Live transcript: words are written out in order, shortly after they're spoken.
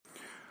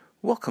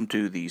Welcome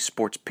to the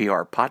Sports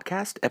PR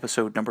Podcast,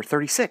 episode number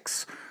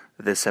 36.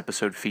 This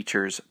episode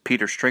features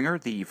Peter Stringer,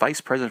 the Vice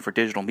President for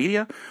Digital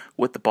Media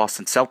with the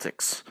Boston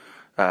Celtics.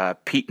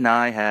 Pete and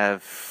I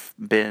have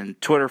been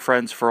Twitter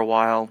friends for a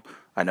while.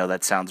 I know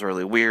that sounds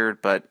really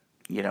weird, but,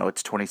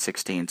 it's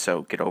 2016,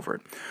 so get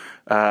over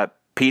it.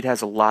 Pete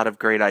has a lot of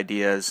great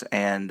ideas,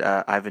 and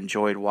I've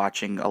enjoyed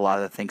watching a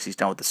lot of the things he's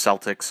done with the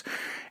Celtics.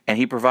 And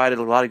he provided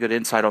a lot of good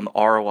insight on the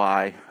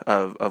ROI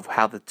of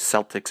how the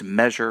Celtics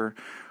measure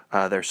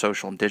their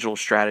social and digital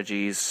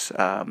strategies,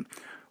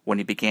 when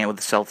he began with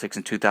the Celtics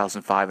in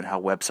 2005 and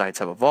how websites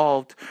have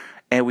evolved.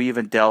 And we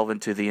even delve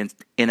into the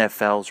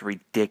NFL's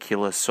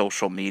ridiculous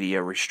social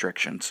media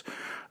restrictions.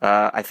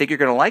 I think you're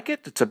going to like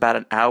it. It's about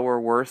an hour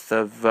worth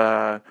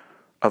of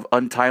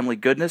untimely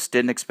goodness.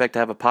 Didn't expect to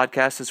have a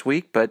podcast this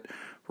week, but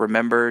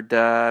remembered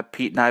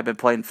Pete and I have been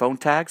playing phone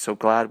tag, so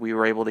glad we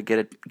were able to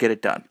get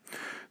it done.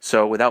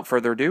 So without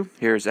further ado,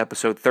 here's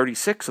episode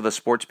 36 of the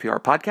Sports PR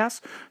Podcast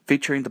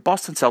featuring the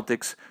Boston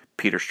Celtics,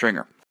 Peter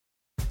Stringer.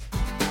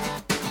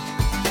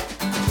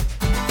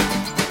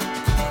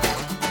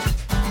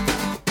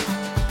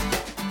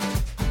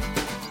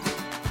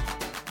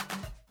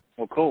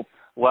 Well, cool.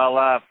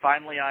 Well,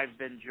 finally I've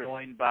been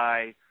joined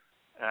by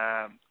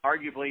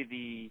arguably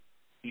the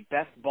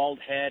best bald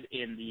head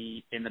in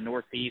the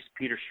Northeast,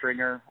 Peter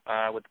Stringer,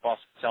 with the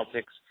Boston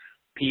Celtics.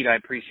 Pete, I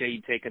appreciate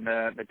you taking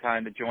the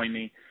time to join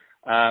me.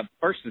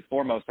 First and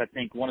foremost, I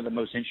think one of the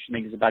most interesting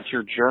things about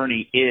your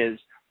journey is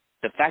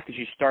the fact that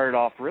you started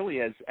off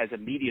really as a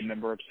media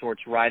member of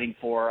sorts, writing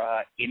for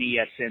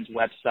NESN's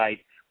website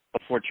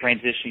before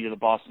transitioning to the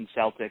Boston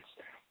Celtics.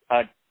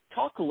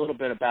 Talk a little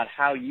bit about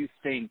how you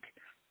think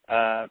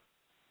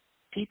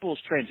people's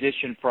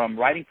transition from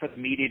writing for the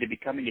media to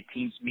becoming a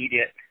team's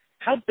media.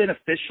 How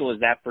beneficial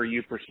is that for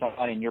you, for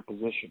someone in your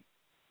position?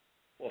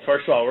 Well,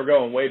 first of all, we're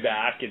going way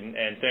back, and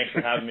thanks for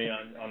having me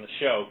on the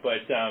show.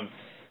 But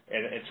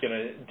and it's going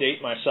to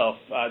date myself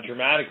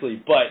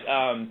dramatically. But,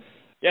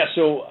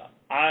 so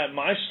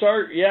my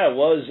start,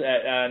 was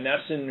at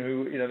NESN,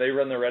 who, they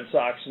run the Red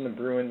Sox and the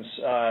Bruins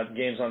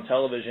games on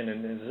television,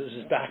 and this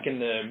is back in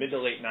the mid to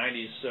late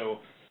 90s. So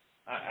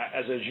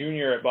as a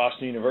junior at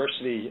Boston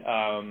University,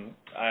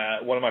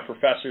 one of my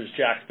professors,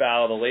 Jack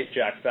Fallow, the late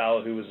Jack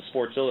Fallow, who was a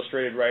Sports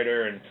Illustrated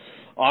writer and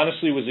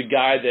honestly was a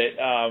guy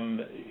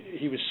that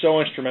he was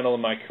so instrumental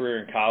in my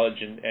career in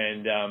college,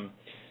 and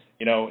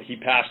he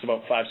passed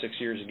about 5-6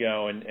 years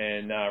ago,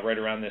 and right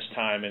around this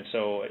time, and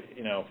so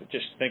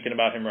just thinking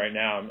about him right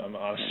now, I'm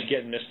honestly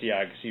getting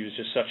misty-eyed because he was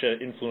just such an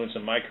influence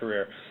in my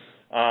career,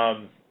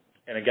 and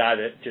a guy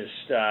that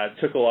just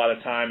took a lot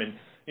of time. And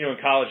in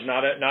college,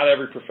 not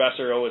every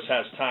professor always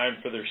has time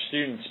for their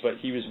students, but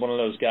he was one of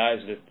those guys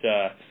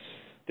that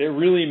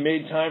really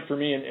made time for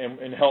me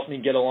and helped me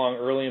get along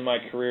early in my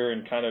career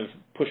and kind of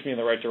pushed me in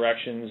the right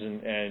directions.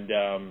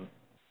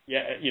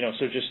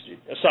 So just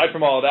aside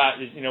from all of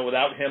that,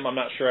 without him, I'm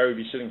not sure I would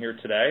be sitting here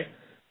today.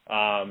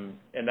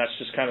 And that's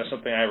just kind of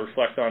something I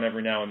reflect on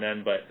every now and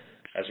then. But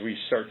as we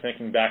start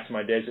thinking back to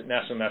my days at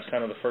NESN, that's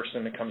kind of the first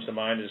thing that comes to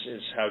mind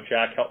is how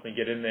Jack helped me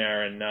get in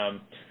there and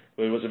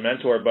really was a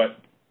mentor.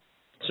 But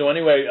so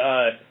anyway,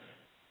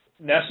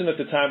 NESN at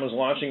the time was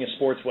launching a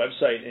sports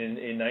website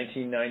in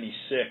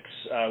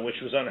 1996, which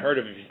was unheard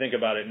of if you think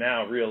about it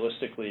now.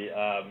 Realistically,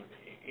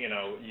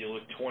 you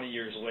look 20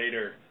 years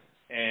later,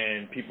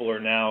 and people are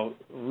now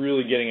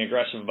really getting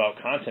aggressive about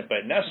content.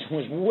 But NESN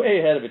was way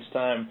ahead of its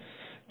time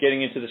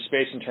getting into the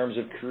space in terms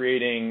of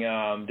creating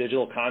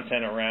digital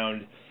content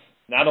around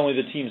not only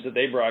the teams that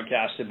they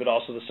broadcasted, but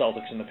also the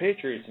Celtics and the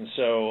Patriots. And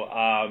so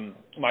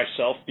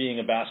myself, being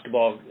a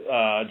basketball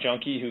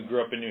junkie who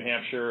grew up in New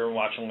Hampshire and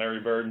watching Larry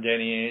Bird and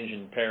Danny Ainge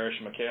and Parrish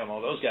and McHale and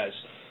all those guys,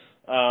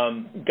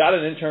 got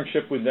an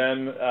internship with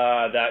them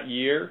that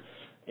year,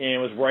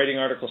 and was writing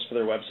articles for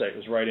their website,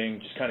 was writing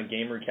just kind of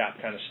game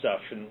recap kind of stuff,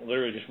 and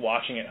literally just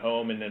watching at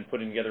home and then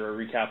putting together a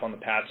recap on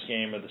the Pats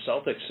game or the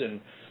Celtics.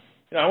 And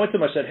I went to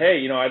them, I said,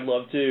 hey, I'd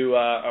love to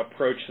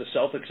approach the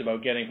Celtics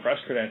about getting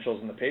press credentials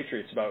and the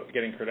Patriots about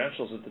getting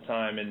credentials at the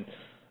time. And,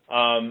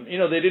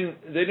 they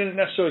didn't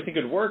necessarily think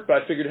it'd work,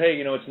 but I figured, hey,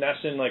 it's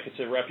NESN, like it's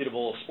a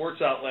reputable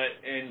sports outlet.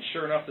 And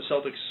sure enough, the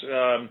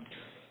Celtics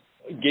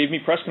gave me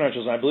press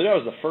credentials, and I believe I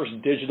was the first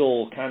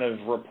digital kind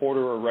of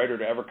reporter or writer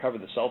to ever cover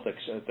the Celtics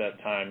at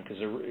that time,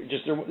 because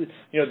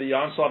the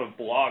onslaught of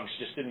blogs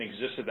just didn't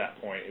exist at that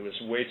point. It was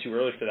way too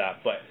early for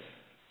that. But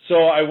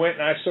so I went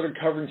and I started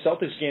covering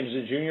Celtics games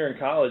as a junior in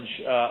college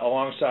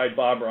alongside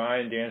Bob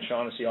Ryan, Dan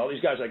Shaughnessy, all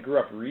these guys I grew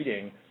up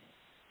reading,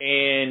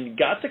 and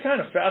got to kind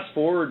of fast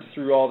forward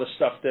through all the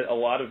stuff that a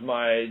lot of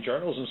my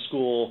journalism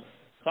school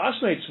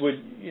classmates were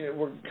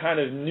kind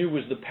of knew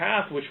was the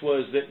path, which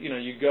was that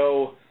you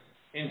go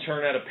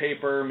intern at a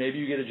paper, maybe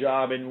you get a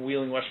job in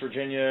Wheeling, West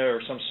Virginia, or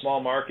some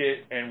small market,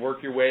 and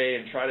work your way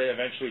and try to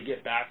eventually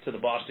get back to the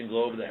Boston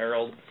Globe or the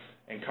Herald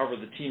and cover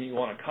the team you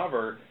want to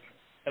cover.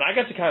 And I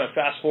got to kind of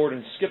fast forward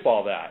and skip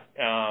all that.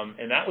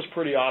 And that was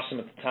pretty awesome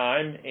at the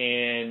time,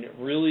 and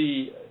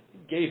really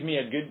gave me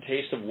a good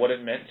taste of what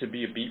it meant to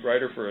be a beat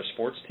writer for a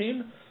sports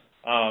team.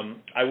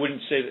 I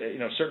wouldn't say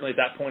that, certainly at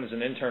that point as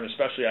an intern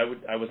especially,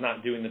 I was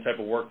not doing the type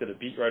of work that a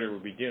beat writer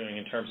would be doing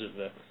in terms of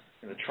the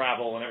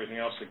travel and everything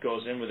else that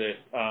goes in with it,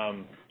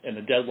 and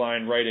the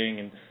deadline writing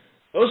and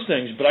those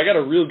things. But I got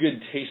a real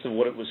good taste of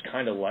what it was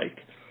kind of like.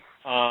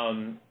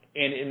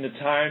 And in the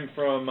time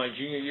from my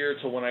junior year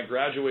to when I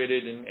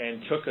graduated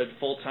and took a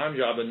full-time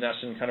job at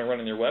NESN, kind of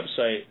running their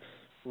website,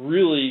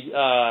 really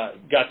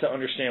got to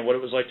understand what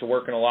it was like to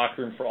work in a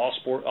locker room for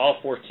all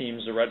four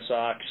teams, the Red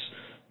Sox,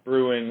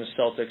 Bruins,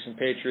 Celtics, and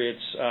Patriots.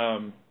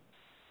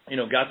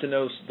 Got to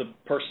know the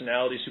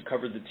personalities who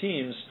covered the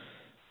teams,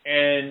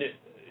 and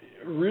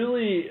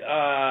really,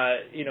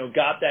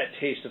 got that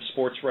taste of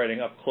sports writing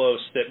up close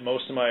that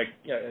most of my,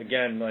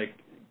 again, like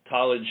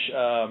college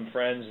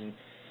friends and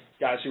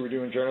guys who were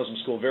doing journalism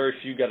school, very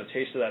few got a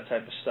taste of that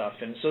type of stuff.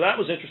 And so that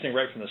was interesting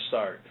right from the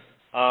start.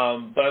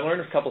 But I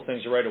learned a couple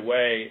things right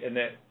away, and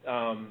that,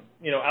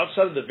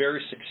 outside of the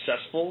very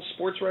successful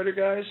sports writer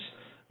guys,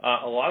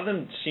 a lot of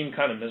them seemed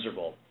kind of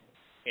miserable.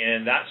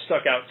 And that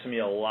stuck out to me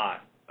a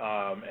lot.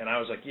 And I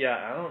was like,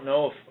 I don't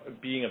know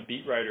if being a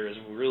beat writer is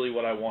really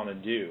what I want to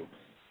do.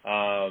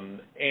 And,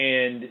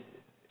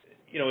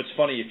 it's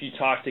funny, if you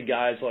talk to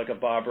guys like a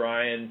Bob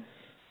Ryan,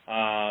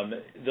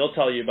 they'll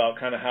tell you about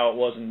kind of how it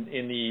was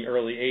in the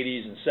early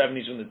 80s and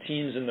 70s when the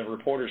teams and the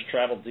reporters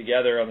traveled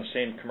together on the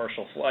same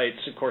commercial flights.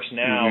 Of course,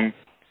 now,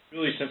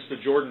 really since the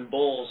Jordan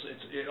Bulls,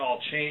 it all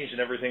changed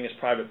and everything is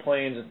private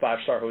planes and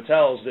five-star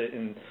hotels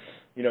and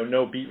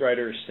no beat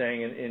writers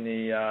staying in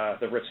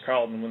the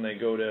Ritz-Carlton when they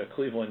go to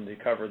Cleveland to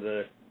cover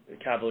the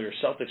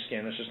Cavaliers-Celtics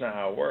game. That's just not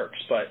how it works.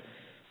 But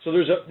so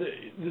there's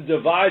the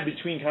divide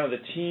between kind of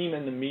the team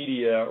and the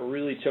media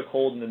really took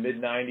hold in the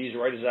mid-'90s,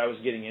 right as I was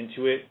getting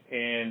into it,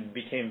 and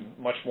became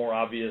much more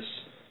obvious,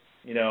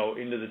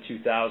 into the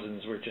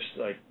 2000s, where just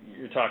like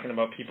you're talking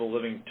about people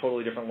living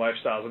totally different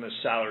lifestyles, and as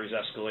salaries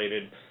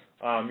escalated,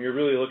 you're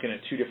really looking at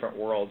two different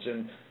worlds.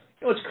 And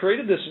it's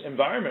created this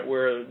environment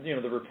where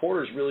the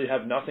reporters really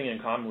have nothing in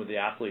common with the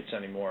athletes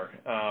anymore,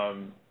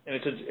 and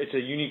it's a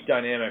unique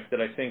dynamic that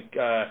I think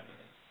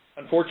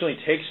unfortunately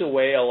takes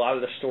away a lot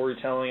of the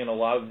storytelling and a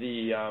lot of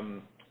the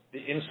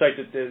insight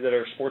that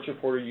our sports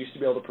reporter used to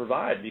be able to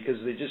provide, because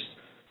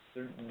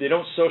they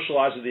don't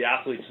socialize with the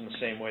athletes in the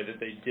same way that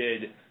they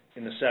did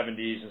in the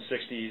 70s and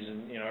 60s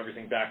and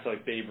everything back to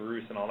like Babe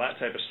Ruth and all that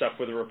type of stuff,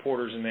 where the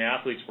reporters and the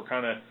athletes were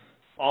kind of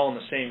all in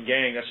the same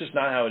gang. That's just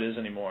not how it is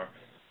anymore.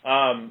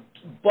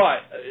 But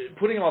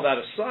putting all that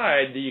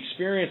aside, the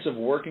experience of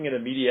working at a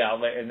media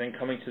outlet and then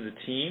coming to the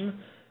team,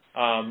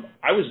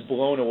 I was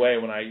blown away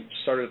when I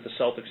started at the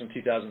Celtics in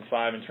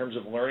 2005 in terms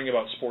of learning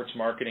about sports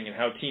marketing and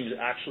how teams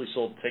actually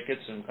sold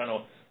tickets and kind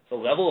of the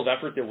level of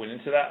effort that went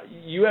into that.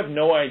 You have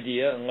no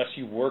idea unless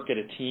you work at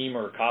a team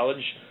or a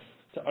college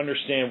to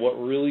understand what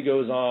really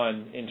goes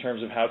on in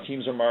terms of how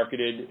teams are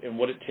marketed and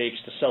what it takes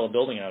to sell a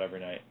building out every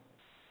night.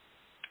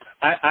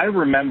 I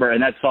remember,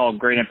 and that's all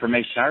great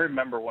information. I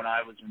remember when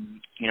I was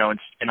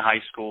in high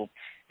school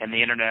and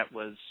the internet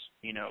was,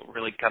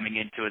 really coming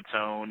into its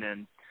own,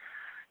 and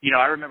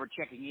I remember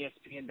checking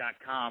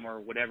ESPN.com or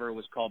whatever it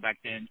was called back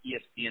then,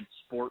 ESPN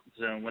Sports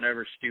Zone,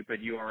 whatever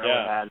stupid URL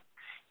it had.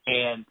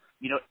 And,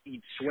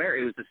 you'd swear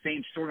it was the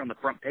same story on the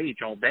front page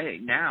all day.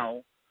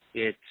 Now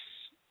it's,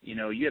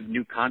 you have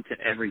new content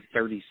every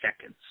 30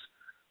 seconds.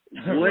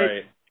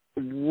 Right.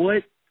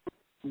 What,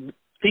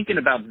 thinking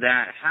about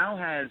that, how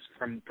has,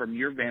 from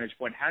your vantage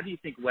point, how do you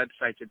think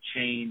websites have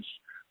changed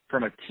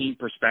from a team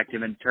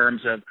perspective in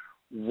terms of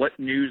what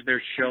news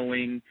they're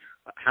showing,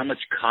 how much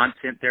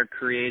content they're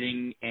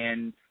creating,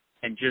 and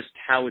just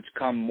how it's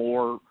come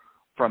more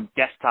from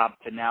desktop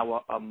to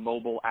now a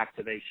mobile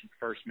activation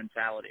first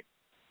mentality?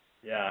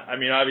 Yeah, I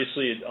mean,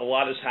 obviously a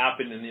lot has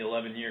happened in the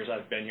 11 years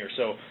I've been here.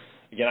 So,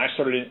 again, I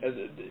started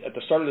at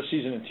the start of the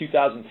season in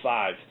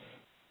 2005.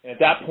 And at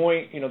that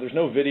point, there's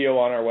no video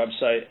on our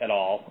website at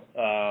all,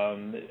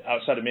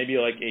 outside of maybe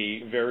like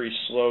a very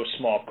slow,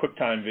 small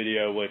QuickTime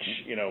video, which,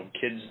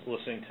 kids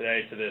listening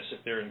today to this,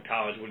 if they're in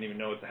college, wouldn't even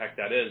know what the heck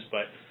that is.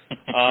 But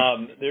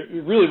there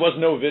really was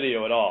no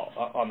video at all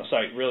on the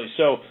site, really.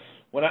 So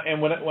when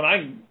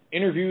I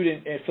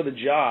interviewed for the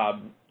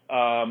job,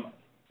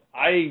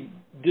 I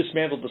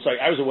dismantled the site.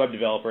 I was a web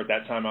developer at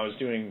that time. I was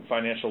doing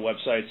financial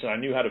websites, and I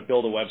knew how to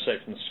build a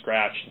website from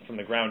scratch, from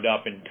the ground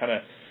up, and kind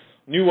of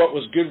knew what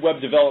was good web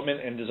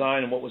development and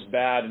design and what was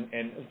bad,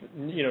 and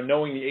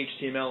knowing the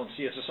HTML and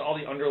CSS, all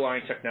the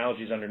underlying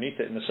technologies underneath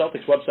it. And the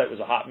Celtics website was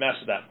a hot mess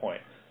at that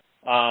point.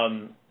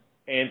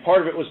 And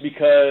part of it was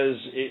because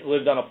it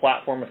lived on a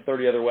platform of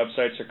 30 other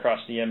websites across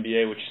the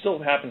NBA, which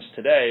still happens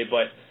today,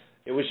 but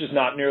it was just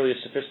not nearly as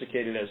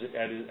sophisticated as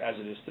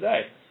it is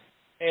today.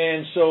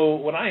 And so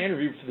when I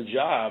interviewed for the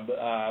job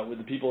with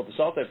the people at the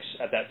Celtics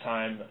at that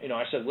time,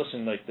 I said,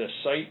 listen, like, the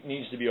site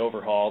needs to be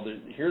overhauled.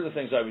 Here are the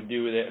things I would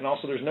do with it. And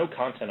also there's no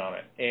content on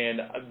it.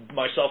 And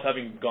myself,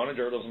 having gone to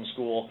journalism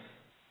school,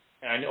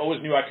 and I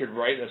always knew I could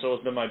write. That's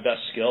always been my best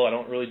skill. I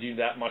don't really do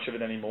that much of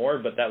it anymore,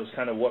 but that was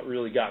kind of what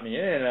really got me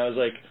in. And I was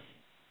like,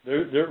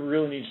 there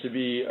really needs to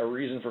be a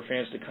reason for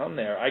fans to come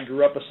there. I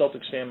grew up a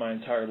Celtics fan my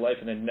entire life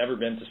and had never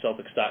been to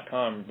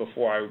Celtics.com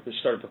before I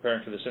started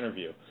preparing for this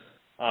interview.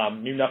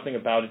 Knew nothing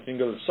about it, didn't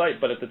go to the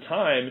site, but at the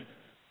time,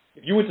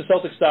 if you went to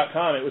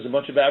Celtics.com, it was a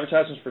bunch of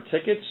advertisements for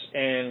tickets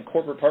and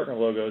corporate partner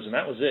logos, and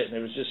that was it. And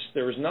it was just,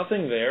 there was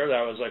nothing there that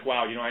I was like,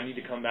 wow, I need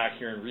to come back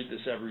here and read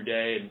this every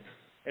day.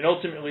 And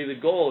ultimately the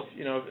goal,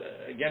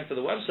 again, for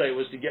the website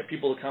was to get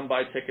people to come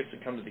buy tickets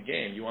and come to the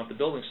game. You want the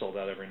building sold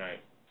out every night.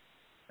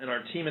 And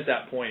our team at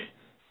that point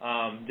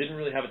didn't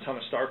really have a ton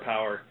of star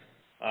power.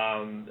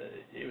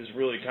 It was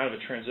really kind of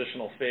a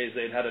transitional phase.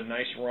 They'd had a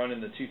nice run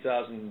in the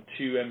 2002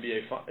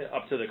 NBA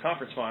up to the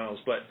conference finals,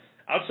 but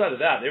outside of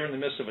that, they were in the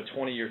midst of a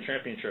 20-year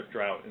championship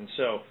drought. And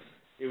so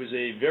it was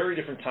a very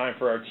different time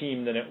for our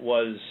team than it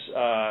was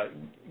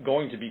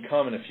going to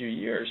become in a few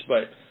years.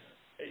 But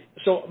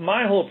so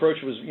my whole approach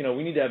was,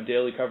 we need to have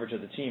daily coverage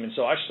of the team. And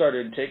so I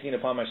started taking it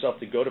upon myself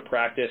to go to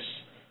practice,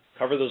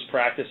 cover those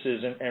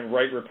practices, and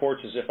write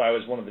reports as if I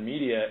was one of the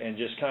media, and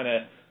just kind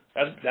of,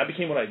 that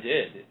became what I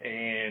did.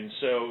 And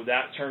so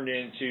that turned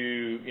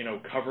into,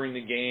 covering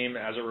the game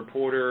as a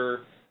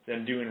reporter,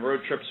 then doing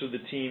road trips with the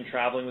team,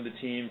 traveling with the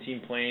team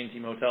plane,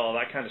 team hotel, all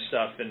that kind of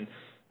stuff. And,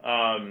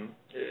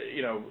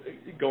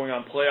 going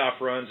on playoff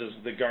runs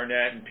as the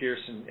Garnett and Pierce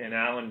and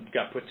Allen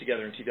got put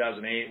together in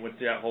 2008 with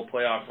that whole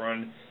playoff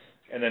run,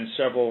 and then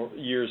several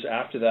years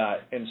after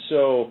that. And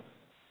so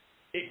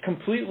it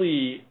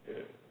completely,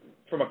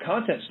 from a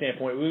content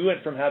standpoint, we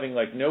went from having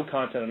no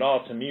content at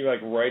all to me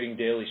writing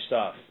daily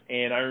stuff.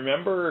 And I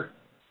remember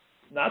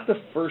not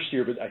the first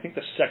year, but I think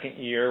the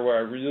second year where I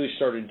really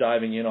started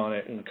diving in on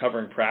it and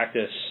covering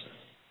practice.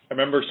 I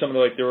remember some of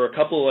there were a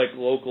couple of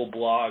local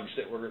blogs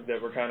that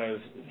were kind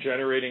of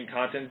generating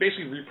content,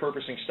 basically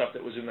repurposing stuff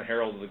that was in the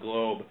Herald of the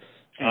Globe,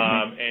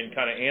 and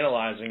kind of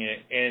analyzing it.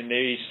 And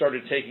they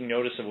started taking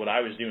notice of what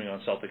I was doing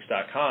on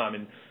Celtics.com.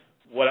 And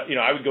what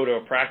I would go to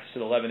a practice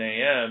at 11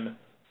 a.m.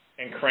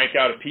 and crank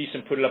out a piece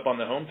and put it up on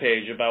the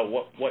homepage about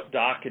what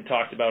Doc had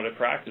talked about at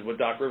practice, what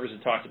Doc Rivers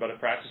had talked about at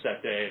practice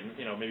that day,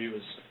 and maybe it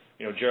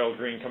was Gerald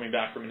Green coming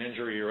back from an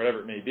injury or whatever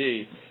it may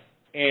be.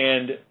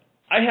 And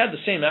I had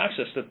the same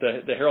access that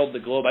the Herald,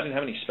 the Globe. I didn't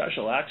have any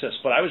special access,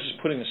 but I was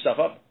just putting the stuff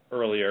up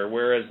earlier,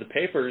 whereas the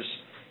papers,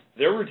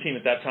 their routine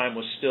at that time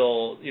was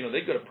still,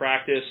 they'd go to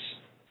practice,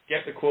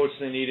 get the quotes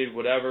they needed,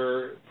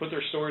 whatever, put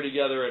their story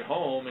together at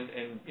home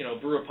and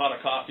brew a pot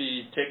of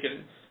coffee, take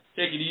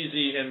it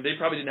easy, and they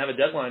probably didn't have a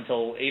deadline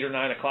until 8 or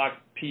 9 o'clock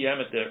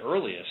p.m. at the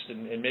earliest,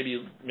 and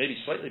maybe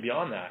slightly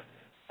beyond that.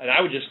 And I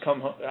would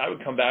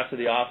come back to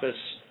the office.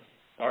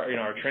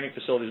 Our training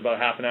facility is about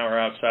half an hour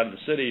outside of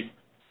the city.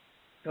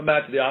 Come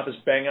back to the office,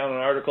 bang out an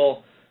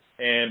article,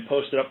 and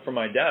post it up from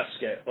my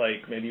desk at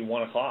maybe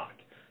 1 o'clock.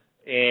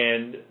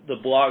 And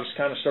the blogs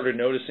kind of started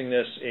noticing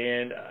this,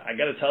 and I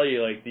got to tell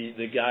you,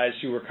 the guys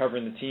who were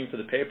covering the team for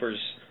the papers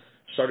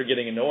started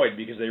getting annoyed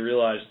because they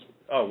realized,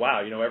 oh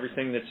wow,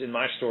 everything that's in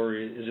my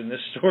story is in this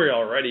story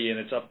already, and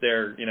it's up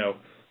there,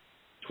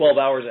 12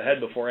 hours ahead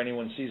before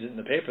anyone sees it in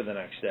the paper the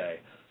next day.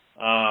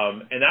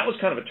 And that was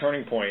kind of a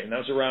turning point, and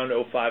that was around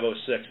 05,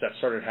 06 that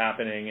started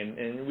happening,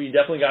 and we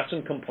definitely got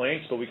some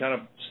complaints, but we kind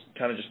of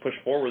just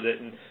pushed forward with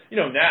it. And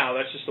now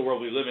that's just the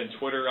world we live in.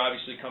 Twitter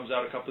obviously comes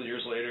out a couple of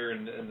years later,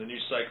 and the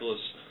news cycle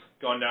has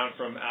gone down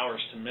from hours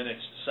to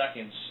minutes to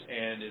seconds,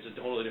 and it's a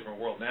totally different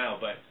world now.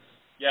 But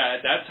yeah,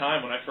 at that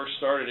time when I first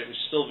started, it was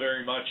still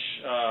very much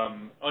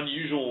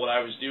unusual what I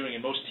was doing,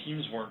 and most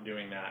teams weren't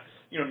doing that.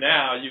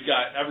 Now you've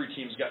got, every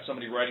team's got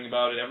somebody writing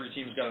about it. Every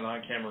team's got an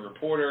on-camera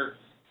reporter.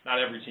 Not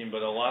every team,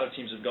 but a lot of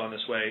teams have gone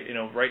this way.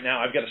 Right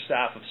now I've got a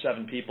staff of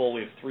 7 people.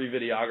 We have 3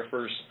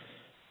 videographers.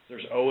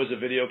 There's always a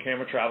video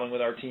camera traveling with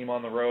our team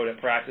on the road at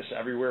practice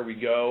everywhere we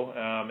go,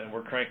 and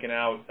we're cranking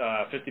out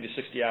 50 to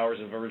 60 hours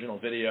of original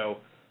video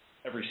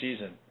every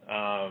season.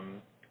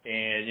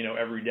 And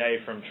every day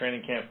from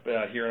training camp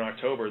here in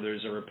October,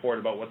 there's a report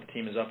about what the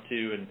team is up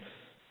to, and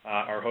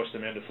our host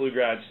Amanda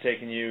Flugrad's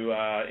taking you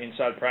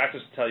inside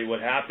practice to tell you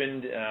what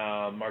happened.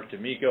 Mark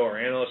D'Amico, our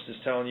analyst, is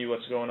telling you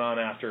what's going on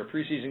after a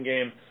preseason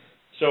game.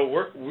 So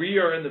we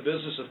are in the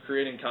business of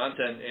creating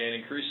content, and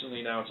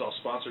increasingly now it's all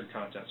sponsored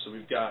content. So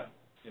we've got,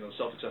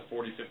 Celtics have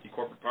 40, 50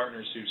 corporate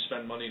partners who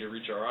spend money to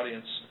reach our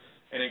audience,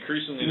 and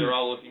increasingly they're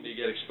all looking to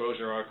get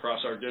exposure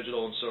across our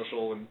digital and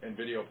social and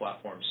video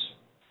platforms.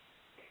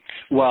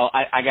 Well,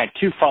 I got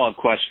 2 follow-up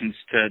questions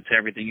to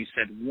everything you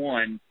said.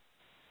 One,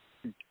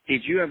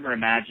 did you ever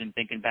imagine,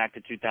 thinking back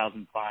to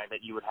 2005, that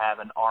you would have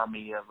an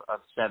army of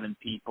 7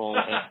 people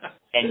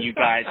and you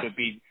guys would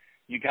be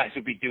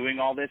doing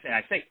all this? And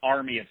I say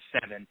army of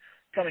 7.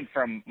 Coming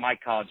from my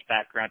college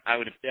background, I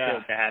would have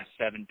killed to have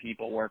 7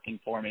 people working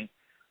for me.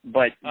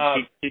 But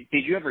did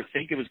you ever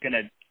think it was going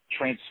to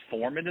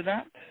transform into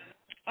that?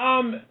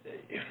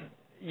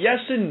 Yes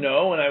and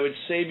no, and I would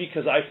say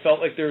because I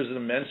felt like there was an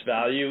immense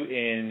value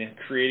in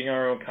creating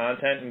our own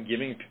content and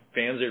giving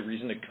fans a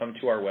reason to come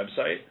to our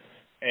website.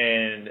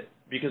 And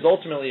because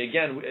ultimately,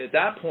 again, at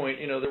that point,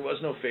 there was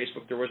no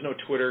Facebook, there was no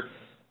Twitter.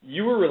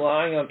 you were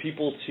relying on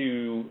people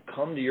to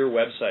come to your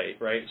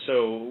website, right?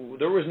 So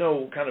there was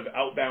no kind of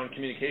outbound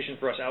communication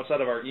for us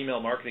outside of our email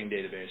marketing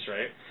database,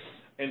 right?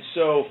 And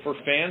so for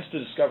fans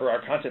to discover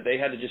our content, they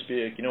had to just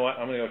be like, you know what,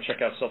 I'm going to go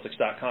check out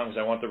Celtics.com because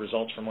I want the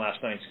results from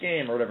last night's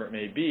game or whatever it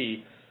may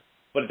be.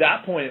 But at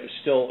that point, it was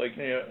still like,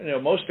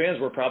 most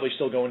fans were probably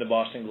still going to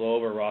Boston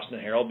Globe or Boston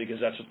Herald because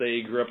that's what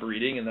they grew up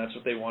reading and that's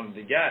what they wanted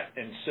to get.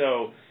 And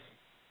so,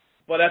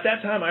 but at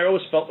that time, I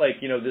always felt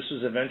like, this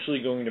was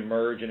eventually going to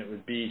merge and it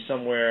would be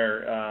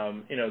somewhere,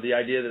 the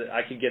idea that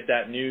I could get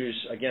that news,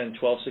 again,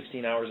 12,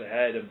 16 hours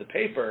ahead of the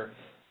paper,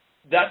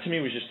 that to me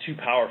was just too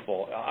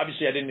powerful.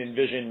 Obviously, I didn't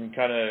envision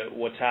kind of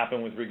what's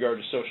happened with regard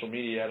to social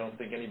media. I don't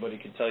think anybody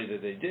could tell you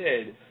that they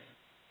did.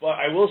 But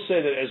I will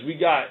say that as we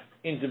got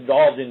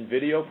involved in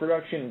video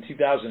production in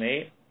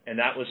 2008, and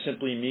that was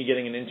simply me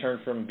getting an intern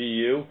from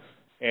BU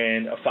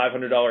and a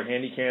 $500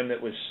 Handycam that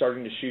was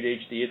starting to shoot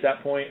HD at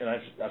that point, and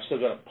I've still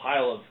got a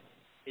pile of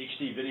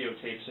HD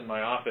videotapes in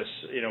my office,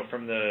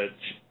 from the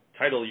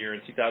title year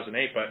in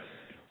 2008. But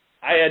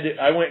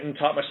I went and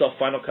taught myself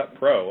Final Cut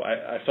Pro.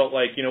 I felt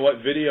like,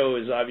 video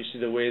is obviously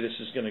the way this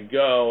is going to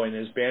go, and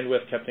as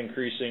bandwidth kept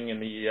increasing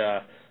and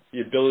the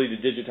ability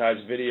to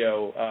digitize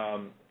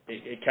video,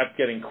 it kept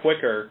getting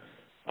quicker.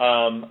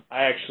 I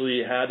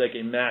actually had like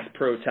a Mac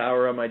Pro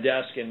Tower on my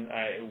desk,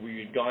 and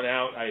we had gone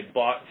out. I had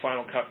bought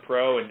Final Cut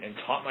Pro and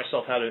taught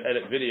myself how to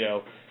edit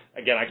video.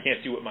 Again, I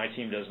can't do what my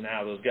team does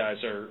now. Those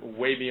guys are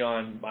way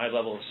beyond my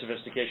level of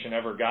sophistication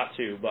ever got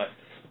to. But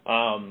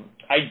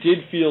I did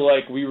feel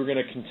like we were going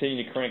to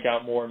continue to crank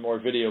out more and more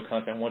video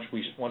content once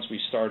we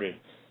started.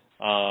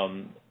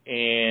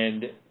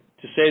 And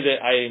to say that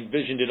I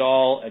envisioned it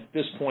all at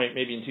this point,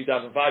 maybe in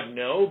 2005,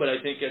 no. But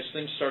I think as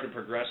things started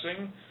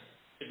progressing,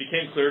 it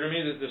became clear to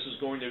me that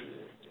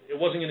it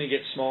wasn't going to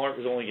get smaller, it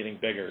was only getting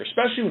bigger,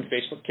 especially when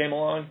Facebook came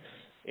along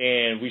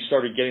and we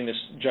started getting this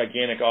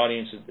gigantic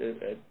audience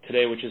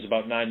today, which is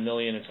about 9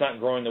 million. It's not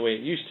growing the way it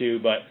used to,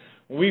 but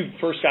when we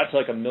first got to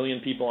like 1 million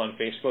people on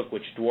Facebook,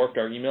 which dwarfed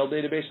our email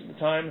database at the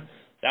time,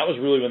 that was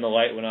really when the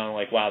light went on,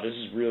 like, wow, this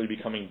is really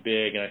becoming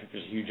big, and I think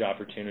there's a huge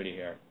opportunity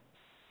here.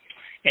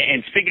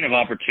 And speaking of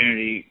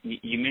opportunity,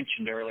 you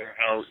mentioned earlier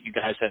how you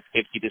guys have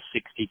 50 to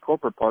 60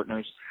 corporate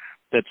partners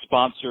that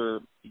sponsor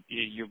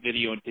your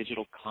video and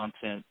digital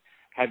content.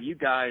 Have you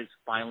guys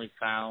finally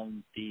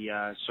found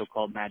the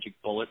so-called magic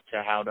bullet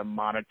to how to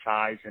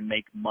monetize and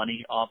make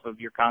money off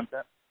of your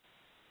content?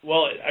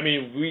 Well, I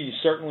mean, we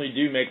certainly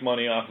do make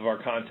money off of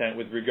our content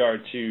with regard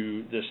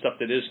to the stuff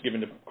that is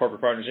given to corporate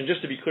partners. And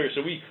just to be clear,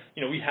 so we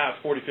have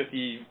 40,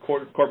 50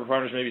 corporate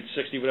partners, maybe it's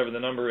 60, whatever the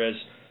number is.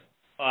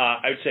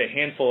 I would say a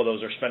handful of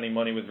those are spending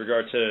money with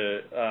regard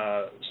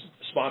to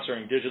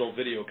sponsoring digital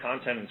video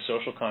content and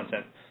social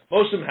content.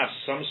 Most of them have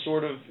some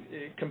sort of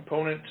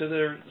component to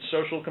their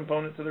social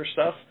component to their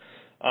stuff,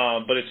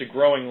 but it's a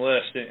growing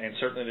list, and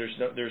certainly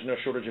there's no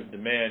shortage of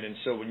demand. And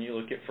so when you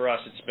look at, for us,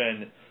 it's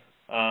been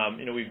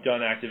we've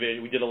done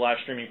activated. We did a live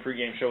streaming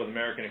pregame show with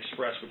American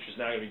Express, which is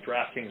now going to be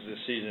DraftKings this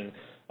season.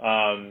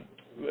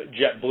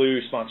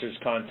 JetBlue sponsors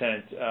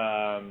content.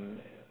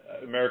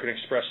 American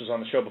Express was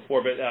on the show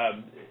before, but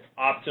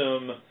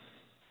Optum,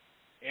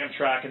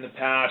 Amtrak in the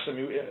past. I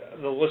mean,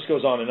 the list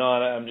goes on and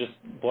on. I'm just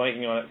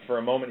blanking on it for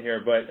a moment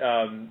here,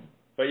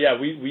 but yeah,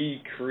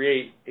 we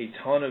create a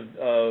ton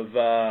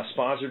of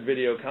sponsored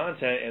video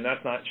content, and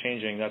that's not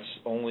changing. That's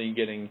only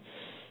going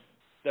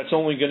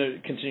to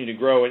continue to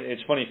grow.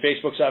 It's funny,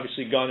 Facebook's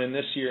obviously gone in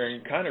this year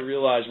and kind of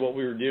realized what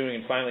we were doing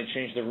and finally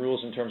changed the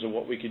rules in terms of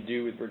what we could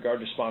do with regard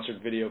to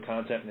sponsored video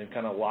content, and they've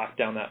kind of locked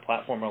down that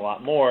platform a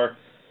lot more.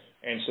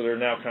 And so there are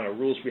now kind of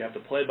rules we have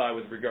to play by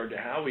with regard to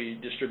how we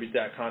distribute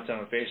that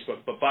content on Facebook.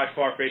 But by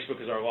far,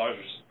 Facebook is our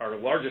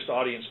largest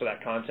audience for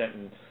that content,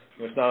 and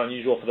it's not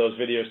unusual for those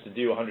videos to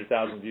do 100,000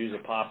 views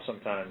a pop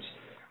sometimes.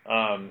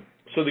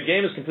 So the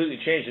game has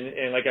completely changed,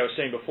 and like I was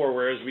saying before,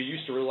 whereas we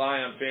used to rely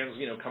on fans,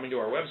 coming to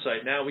our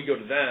website, now we go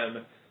to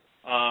them,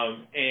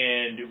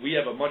 and we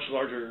have a much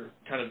larger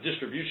kind of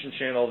distribution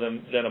channel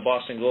than a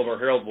Boston Globe or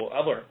Herald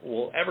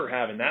will ever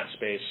have in that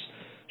space.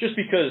 Just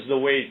because the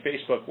way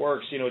Facebook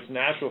works, it's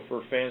natural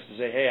for fans to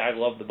say, hey, I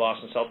love the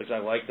Boston Celtics,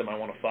 I like them, I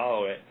want to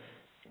follow it,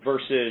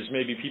 versus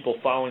maybe people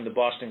following the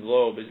Boston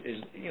Globe is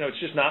it's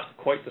just not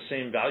quite the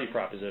same value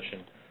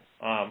proposition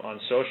on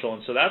social.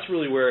 And so that's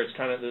really where it's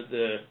kind of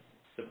the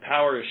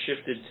power is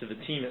shifted to the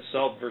team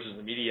itself versus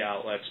the media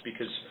outlets,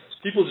 because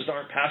people just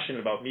aren't passionate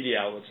about media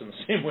outlets in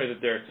the same way that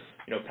they're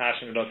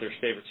passionate about their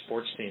favorite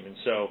sports team. And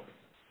so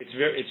it's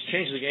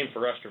changed the game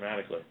for us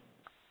dramatically.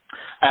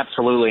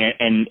 Absolutely,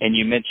 and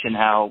you mentioned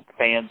how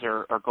fans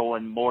are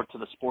going more to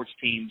the sports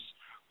teams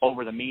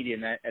over the media,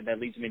 and that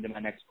leads me to my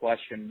next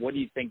question. What do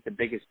you think the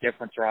biggest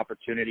difference or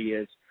opportunity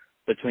is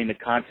between the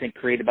content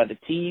created by the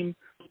team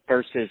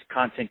versus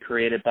content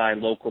created by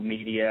local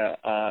media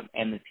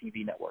and the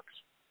TV networks?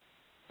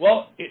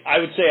 Well, I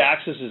would say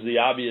access is the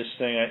obvious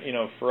thing.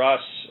 For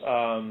us,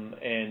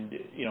 and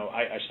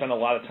I spent a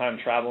lot of time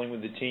traveling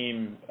with the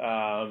team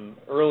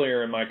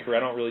earlier in my career. I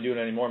don't really do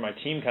it anymore. My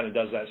team kind of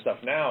does that stuff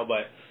now,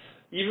 but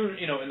even,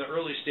 in the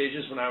early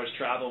stages when I was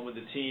traveling with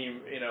the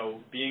team,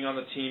 being on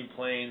the team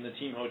plane, the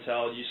team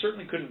hotel, you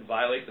certainly couldn't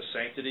violate the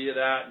sanctity of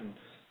that. And,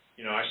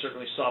 I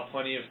certainly saw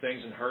plenty of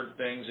things and heard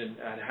things and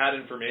had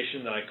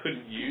information that I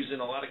couldn't use in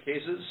a lot of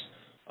cases.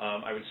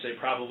 I would say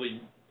probably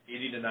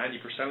 80 to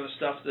 90% of the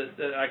stuff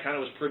that I kind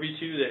of was privy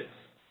to that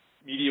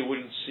media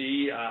wouldn't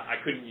see, I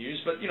couldn't use.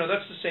 But,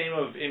 that's the same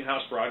of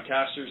in-house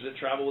broadcasters that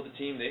travel with the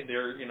team.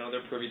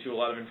 They're privy to a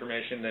lot of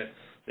information that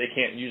they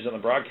can't use on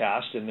the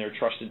broadcast, and they're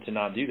trusted to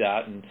not do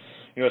that. And,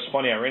 it's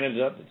funny, I ran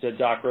into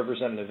Doc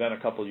Rivers at an event a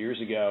couple of years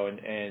ago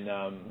and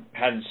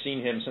hadn't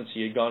seen him since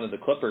he had gone to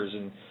the Clippers.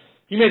 And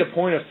he made a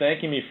point of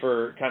thanking me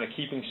for kind of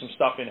keeping some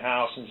stuff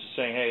in-house and just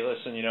saying, hey,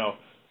 listen,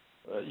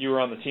 you were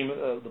on the team,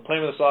 the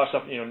plane with us, all that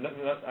stuff.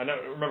 I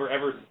don't remember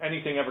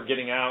anything ever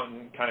getting out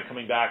and kind of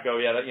coming back. Oh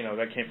yeah,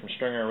 that came from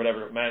Stringer or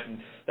whatever it meant, and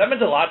that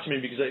meant a lot to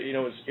me because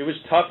it was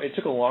tough. It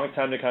took a long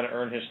time to kind of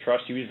earn his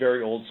trust. He was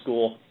very old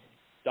school.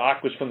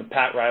 Doc was from the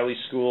Pat Riley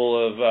school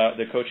of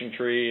the coaching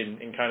tree, and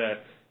kind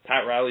of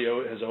Pat Riley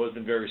has always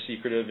been very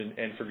secretive,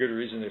 and for good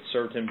reason. It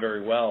served him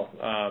very well.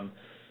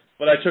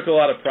 But I took a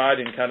lot of pride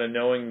in kind of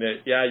knowing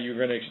that, you're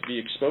going to be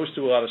exposed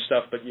to a lot of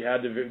stuff, but you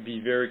had to be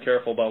very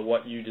careful about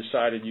what you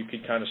decided you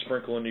could kind of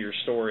sprinkle into your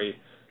story,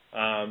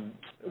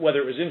 whether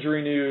it was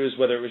injury news,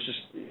 whether it was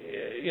just,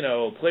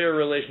 player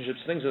relationships,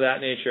 things of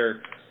that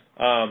nature.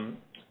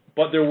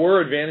 But there were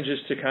advantages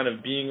to kind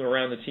of being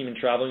around the team and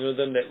traveling with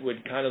them that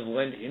would kind of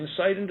lend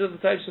insight into the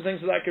types of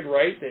things that I could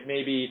write that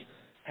maybe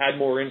had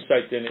more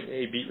insight than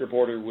a beat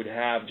reporter would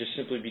have, just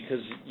simply because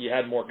you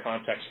had more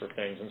context for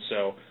things. And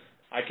so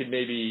I could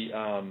maybe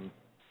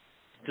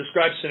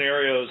describe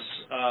scenarios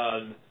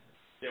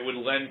that would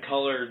lend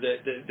color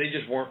that they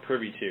just weren't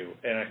privy to.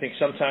 And I think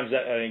sometimes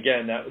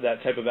that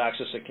type of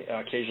access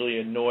occasionally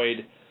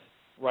annoyed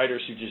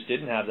writers who just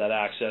didn't have that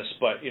access.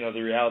 But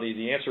the reality,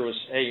 the answer was,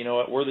 hey, you know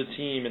what, we're the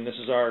team, and this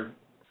is our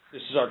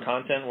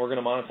content. And we're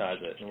going to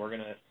monetize it, and we're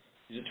going to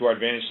use it to our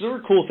advantage. So there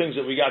were cool things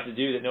that we got to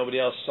do that nobody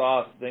else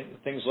saw.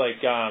 Things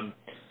like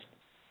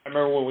I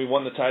remember when we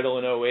won the title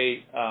in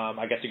 2008,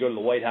 I got to go to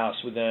the White House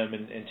with them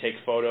and take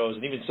photos,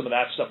 and even some of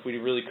that stuff we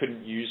really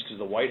couldn't use because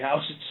the White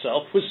House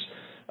itself was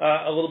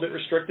a little bit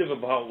restrictive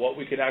about what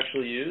we could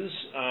actually use.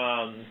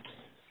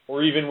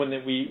 Or even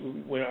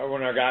when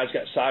our guys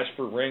got sized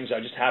for rings, I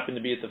just happened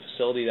to be at the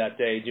facility that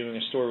day doing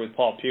a story with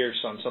Paul Pierce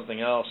on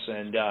something else,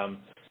 and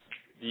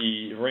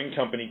the ring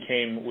company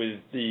came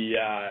with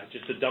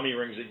just the dummy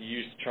rings that you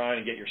use to try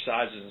and get your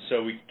sizes, and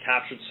so we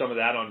captured some of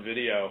that on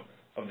video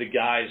of the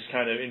guys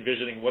kind of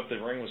envisioning what the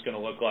ring was going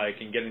to look like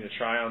and getting to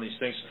try on these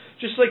things.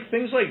 Just like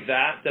things like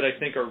that I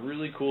think are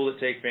really cool that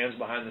take fans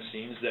behind the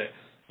scenes that,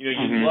 you'd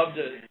love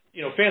to,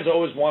 fans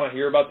always want to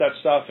hear about that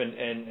stuff,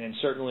 and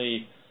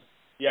certainly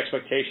the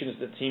expectation is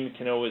that the team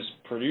can always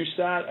produce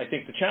that. I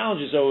think the challenge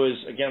is always,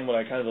 again, what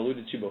I kind of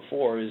alluded to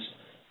before, is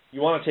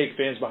you want to take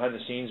fans behind the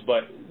scenes,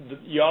 but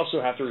you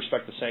also have to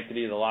respect the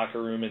sanctity of the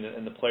locker room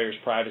and the players'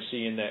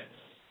 privacy, and that,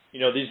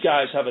 these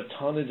guys have a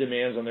ton of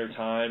demands on their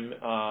time.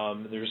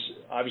 There's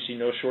obviously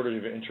no shortage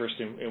of interest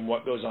in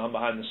what goes on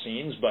behind the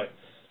scenes, but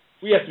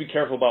we have to be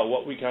careful about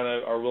what we kind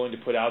of are willing to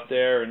put out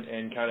there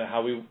and kind of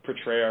how we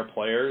portray our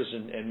players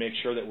and make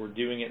sure that we're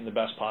doing it in the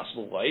best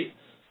possible light.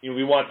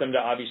 We want them to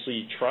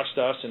obviously trust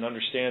us and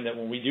understand that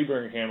when we do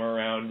bring a camera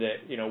around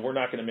that, we're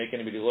not going to make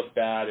anybody look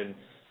bad, and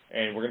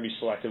we're going to be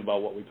selective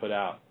about what we put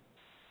out.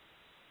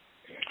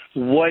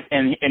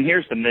 And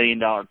here's the $1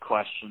 million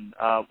question.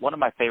 One of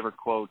my favorite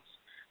quotes,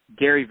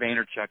 Gary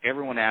Vaynerchuk,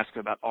 everyone asks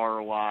about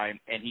ROI,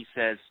 and he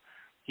says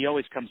he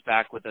always comes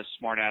back with a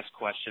smart-ass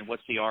question,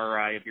 what's the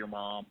ROI of your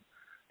mom?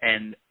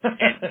 And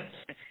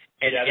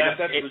yeah,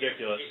 that's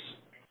ridiculous.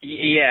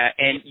 Yeah,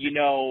 and,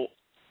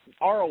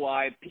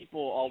 ROI,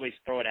 people always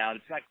throw it out.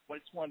 It's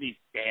one of these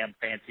damn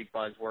fancy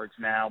buzzwords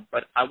now,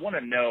 but I want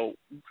to know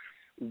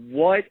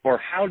what or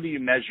how do you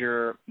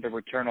measure the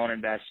return on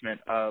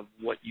investment of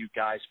what you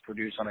guys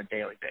produce on a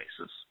daily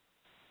basis?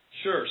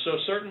 Sure. So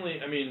certainly,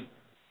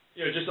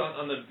 just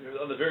on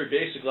the very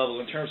basic level,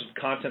 in terms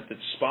of content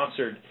that's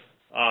sponsored,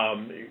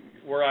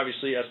 we're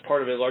obviously, as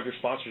part of a larger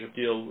sponsorship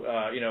deal,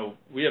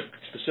 we have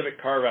specific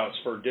carve-outs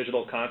for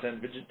digital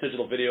content,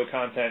 digital video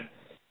content.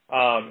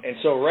 And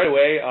so right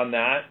away on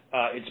that,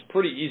 it's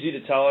pretty easy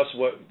to tell us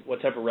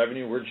what type of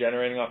revenue we're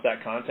generating off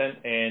that content.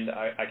 And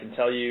I can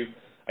tell you,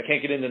 I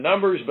can't get into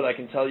numbers, but I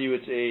can tell you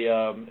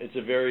it's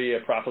a very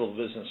profitable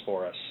business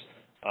for us.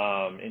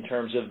 In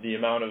terms of the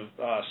amount of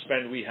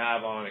spend we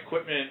have on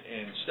equipment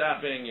and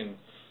staffing and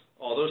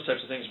all those types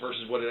of things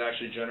versus what it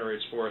actually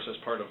generates for us as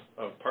part of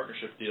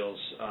partnership deals,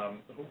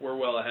 we're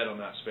well ahead on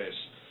that space.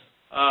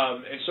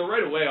 And so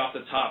right away off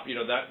the top,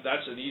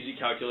 that's an easy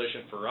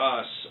calculation for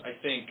us. I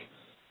think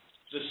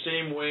the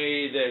same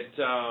way that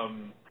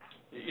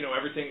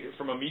everything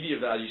from a media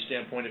value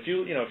standpoint, if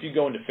you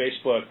go into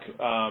Facebook,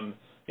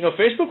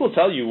 Facebook will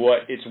tell you what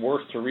it's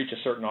worth to reach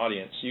a certain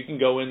audience. You can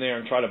go in there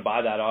and try to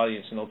buy that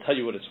audience, and they'll tell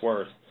you what it's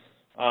worth.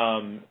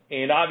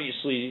 And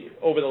obviously,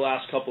 over the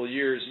last couple of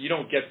years, you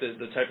don't get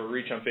the type of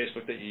reach on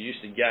Facebook that you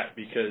used to get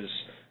because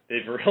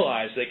they've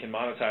realized they can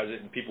monetize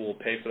it and people will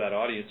pay for that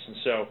audience. And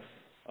so,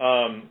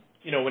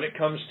 when it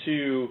comes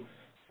to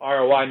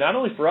ROI, not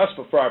only for us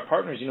but for our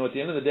partners, at the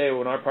end of the day,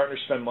 when our partners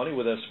spend money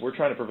with us, we're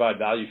trying to provide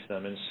value for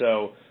them. And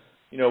so,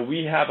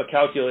 we have a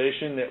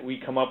calculation that we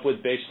come up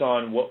with based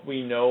on what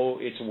we know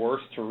it's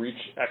worth to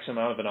reach X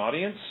amount of an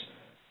audience,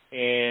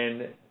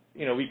 and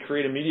we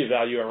create a media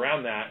value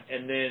around that.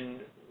 And then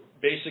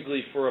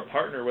basically for a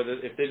partner,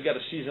 if they've got a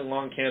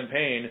season-long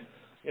campaign,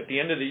 at the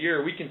end of the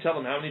year, we can tell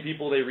them how many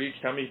people they reached,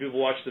 how many people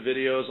watched the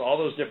videos, all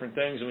those different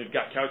things, and we've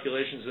got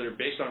calculations that are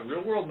based on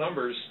real-world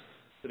numbers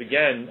that,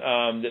 again,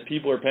 that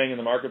people are paying in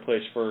the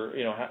marketplace for,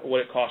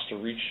 what it costs to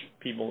reach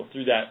people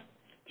through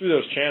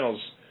those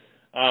channels.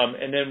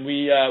 And then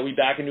we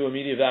back into a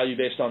media value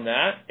based on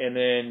that, and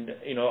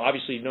then,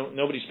 obviously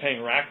nobody's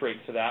paying rack rate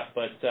for that,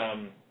 but,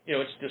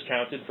 it's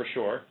discounted for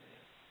sure.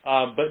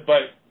 But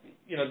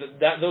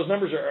those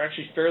numbers are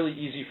actually fairly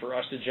easy for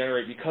us to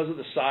generate because of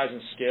the size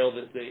and scale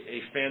that a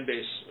fan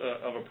base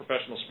of a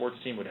professional sports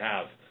team would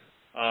have.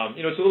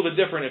 It's a little bit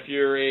different if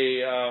you're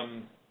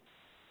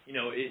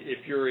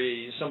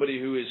somebody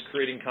who is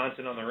creating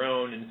content on their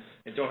own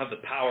and don't have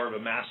the power of a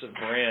massive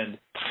brand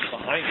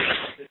behind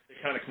it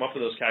to kind of come up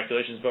with those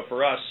calculations. But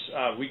for us,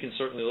 we can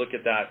certainly look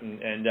at that,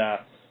 and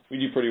we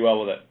do pretty well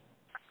with it.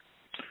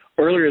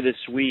 Earlier this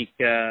week,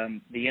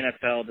 the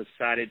NFL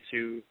decided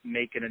to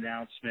make an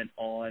announcement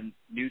on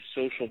new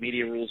social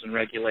media rules and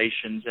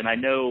regulations. And I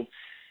know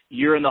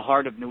you're in the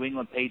heart of New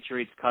England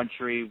Patriots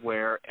country,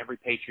 where every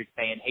Patriots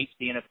fan hates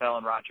the NFL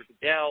and Roger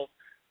Goodell.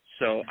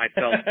 So I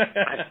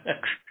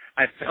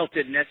felt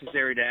it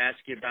necessary to ask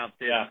you about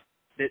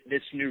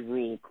this new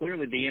rule.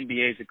 Clearly, the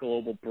NBA is a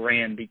global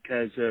brand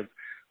because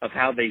of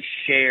how they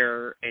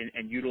share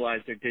and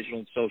utilize their digital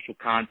and social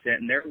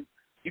content, and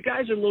you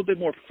guys are a little bit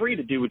more free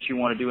to do what you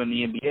want to do in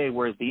the NBA,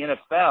 whereas the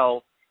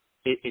NFL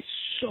is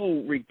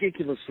so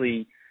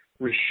ridiculously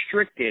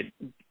restricted.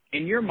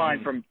 In your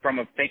mind, from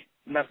a fan,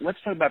 let's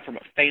talk about from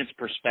a fan's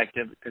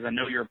perspective, because I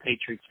know you're a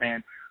Patriots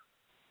fan.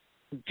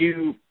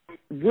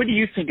 What do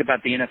you think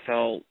about the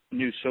NFL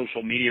new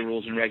social media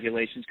rules and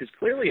regulations? Because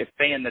clearly a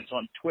fan that's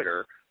on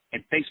Twitter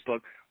and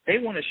Facebook, they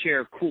want to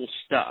share cool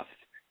stuff.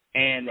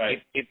 And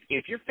right.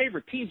 if your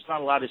favorite team's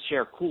not allowed to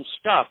share cool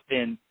stuff,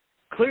 then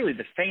clearly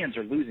the fans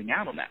are losing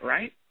out on that,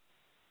 right?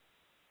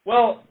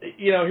 Well,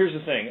 here's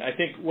the thing. I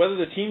think whether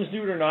the teams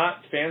do it or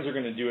not, fans are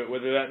going to do it.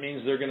 Whether that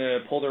means they're going to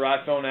pull their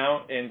iPhone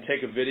out and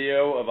take a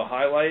video of a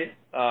highlight,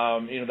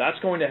 that's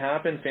going to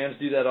happen. Fans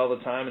do that all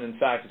the time. And, in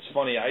fact, it's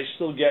funny. I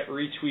still get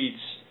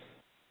retweets.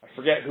 I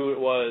forget who it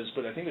was,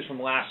 but I think it was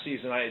from last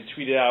season. I had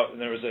tweeted out,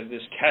 and there was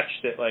this catch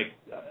that,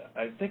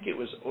 I think it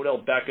was Odell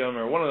Beckham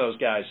or one of those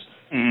guys.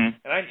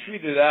 Mm-hmm. And I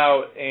tweeted it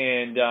out,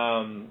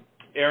 and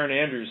Erin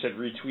Andrews had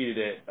retweeted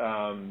it.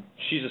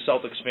 She's a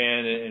Celtics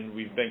fan, and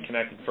we've been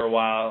connected for a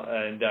while.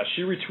 And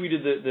she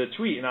retweeted the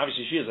tweet, and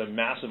obviously she has a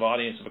massive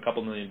audience of a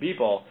couple million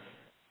people.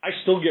 I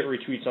still get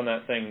retweets on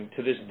that thing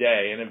to this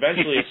day. And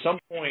eventually, at some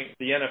point,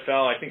 the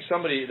NFL, I think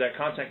that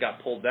content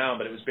got pulled down,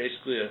 but it was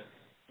basically a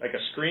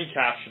screen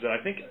capture that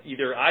I think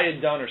either I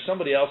had done or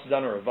somebody else had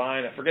done, or a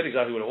Vine. I forget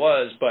exactly what it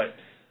was, but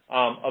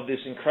of this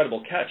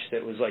incredible catch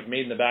that was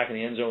made in the back of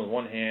the end zone with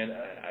one hand.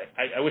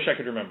 I wish I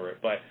could remember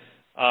it, but.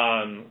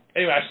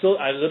 Anyway, I still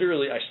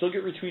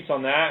get retweets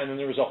on that, and then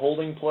there was a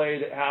holding play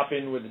that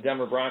happened with the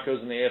Denver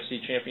Broncos in the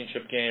AFC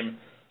Championship game,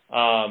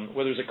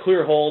 where there was a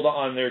clear hold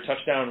on their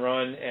touchdown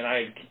run, and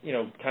I,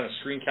 kind of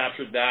screen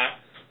captured that,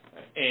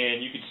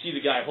 and you could see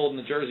the guy holding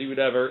the jersey,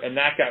 whatever, and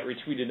that got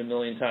retweeted a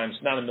million times,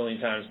 not a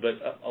million times,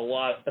 but a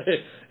lot.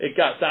 It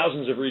got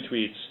thousands of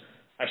retweets.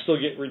 I still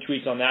get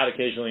retweets on that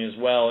occasionally as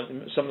well,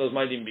 and some of those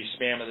might even be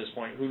spam at this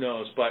point, who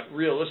knows, but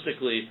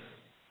realistically,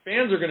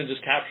 fans are going to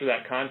just capture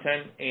that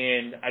content,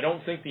 and I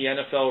don't think the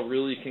NFL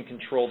really can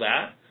control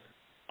that.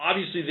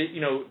 Obviously,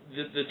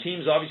 the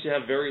teams obviously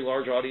have very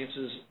large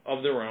audiences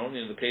of their own.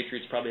 The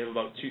Patriots probably have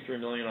about 2-3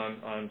 million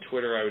on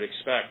Twitter, I would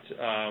expect.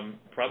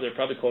 They're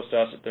probably close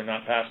to us if they're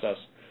not past us.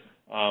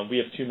 We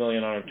have 2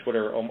 million on our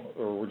Twitter,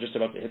 or we're just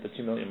about to hit the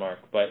 2 million mark.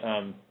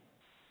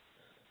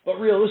 But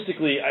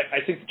realistically,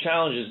 I think the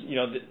challenge is,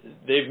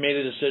 they've made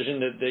a decision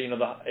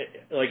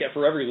that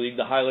for every league,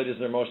 the highlight is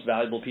their most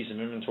valuable piece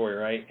of inventory,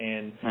 right?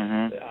 And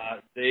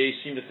they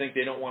seem to think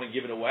they don't want to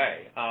give it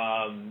away.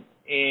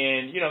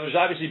 And there's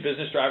obviously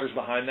business drivers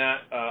behind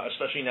that,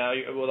 especially now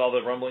with all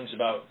the rumblings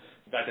about.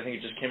 In fact, I think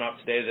it just came out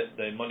today that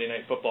the Monday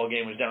Night Football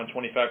game was down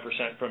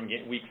 25% from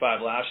Week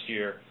 5 last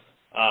year.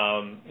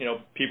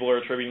 People are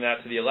attributing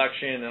that to the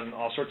election and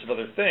all sorts of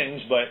other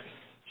things, but.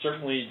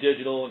 Certainly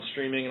digital and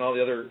streaming and all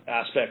the other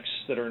aspects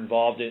that are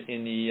involved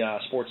in the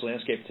sports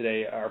landscape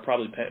today are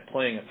probably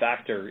playing a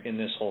factor in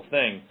this whole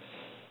thing.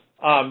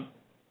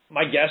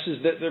 My guess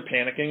is that they're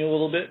panicking a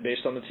little bit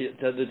based on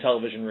the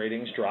television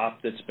ratings drop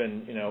that's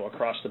been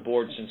across the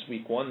board since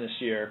Week 1 this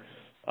year.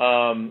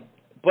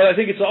 But I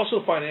think it's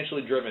also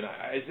financially driven.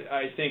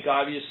 I think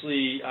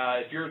obviously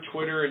if you're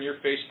Twitter and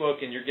you're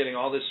Facebook and you're getting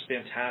all this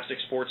fantastic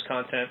sports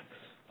content,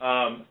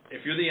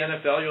 if you're the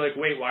NFL, you're like,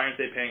 wait, why aren't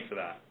they paying for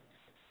that?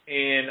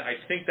 And I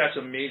think that's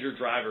a major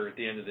driver at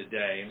the end of the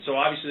day. And so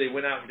obviously they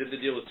went out and did the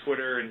deal with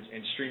Twitter and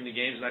streamed the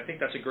games, and I think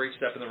that's a great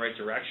step in the right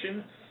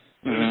direction.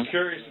 Mm-hmm. I was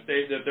curious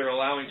that they're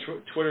allowing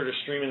Twitter to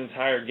stream an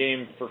entire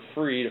game for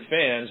free to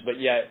fans,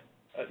 but yet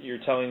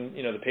you're telling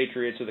the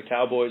Patriots or the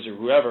Cowboys or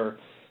whoever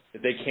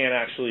that they can't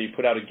actually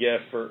put out a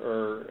GIF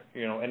or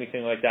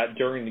anything like that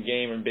during the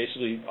game and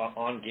basically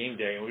on game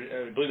day.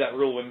 I believe that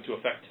rule went into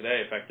effect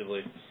today,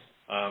 effectively.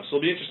 So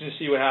it'll be interesting to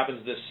see what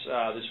happens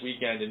this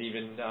weekend, and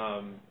even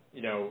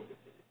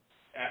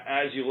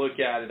as you look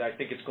at it, I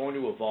think it's going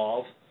to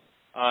evolve.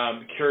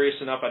 Curious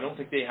enough, I don't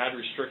think they had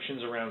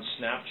restrictions around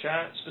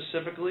Snapchat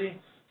specifically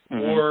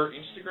or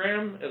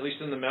Instagram, at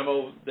least in the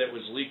memo that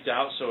was leaked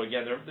out. So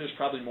again, there's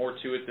probably more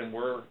to it than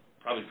we're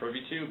probably privy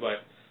to.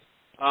 But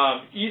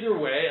either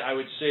way, I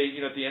would say,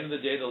 at the end of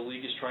the day, the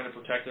league is trying to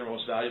protect their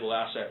most valuable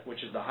asset, which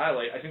is the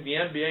highlight. I think the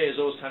NBA has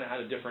always kind of had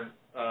a different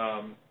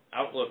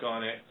outlook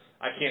on it.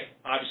 I can't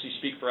obviously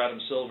speak for Adam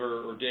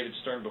Silver or David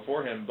Stern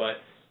before him, but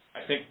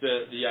I think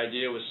the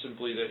idea was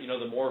simply that,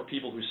 the more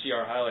people who see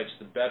our highlights,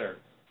 the better.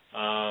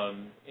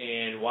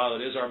 And while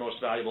it is our most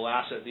valuable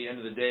asset, at the end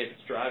of the day, if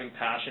it's driving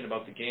passion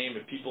about the game,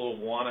 if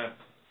people want to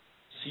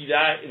see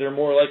that, they're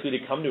more likely to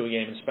come to a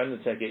game and spend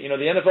the ticket.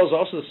 The NFL is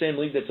also the same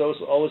league that's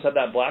always had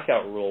that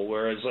blackout rule,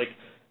 whereas, like,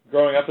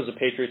 growing up as a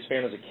Patriots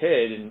fan as a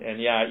kid,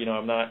 and yeah,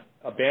 I'm not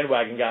a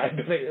bandwagon guy,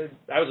 but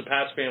I was a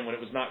Pats fan when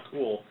it was not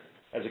cool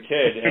as a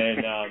kid,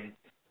 and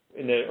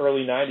in the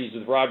early 90s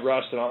with Rod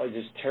Rust and all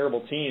these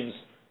terrible teams,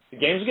 the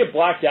games would get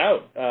blacked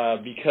out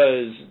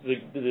because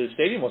the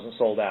stadium wasn't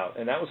sold out,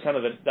 and that was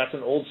that's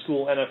an old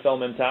school NFL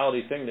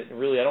mentality thing that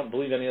really I don't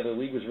believe any other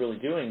league was really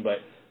doing.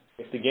 But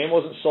if the game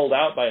wasn't sold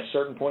out by a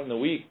certain point in the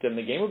week, then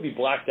the game would be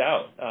blacked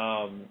out.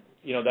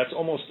 That's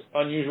almost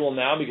unusual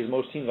now because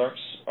most teams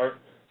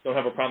don't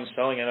have a problem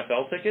selling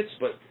NFL tickets,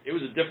 but it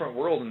was a different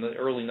world in the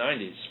early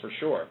 90s for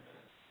sure.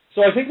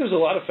 So I think there's a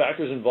lot of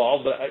factors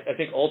involved, but I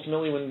think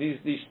ultimately when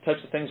these types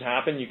of things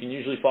happen, you can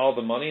usually follow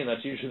the money, and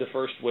that's usually the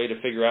first way to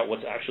figure out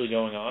what's actually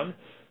going on.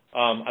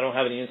 I don't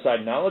have any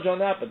inside knowledge on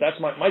that, but that's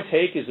my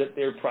take is that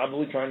they're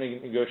probably trying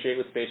to negotiate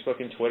with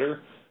Facebook and Twitter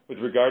with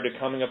regard to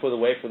coming up with a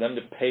way for them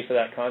to pay for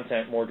that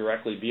content more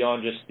directly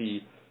beyond just the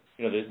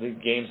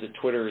games that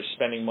Twitter is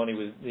spending money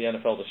with the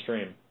NFL to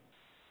stream.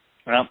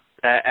 Well,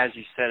 as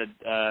you said,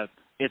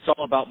 it's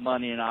all about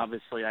money, and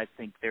obviously I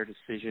think their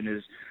decision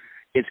is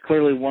it's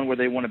clearly one where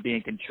they want to be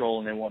in control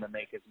and they want to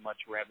make as much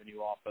revenue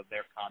off of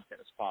their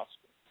content as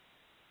possible.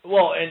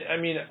 Well, and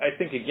I mean, I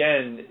think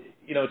again,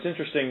 it's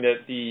interesting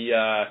that the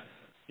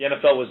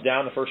NFL was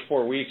down the first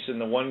 4 weeks,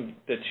 and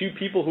the two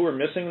people who were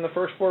missing in the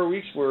first 4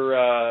 weeks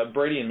were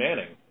Brady and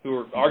Manning, who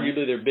were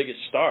arguably their biggest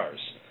stars.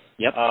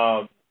 Yep.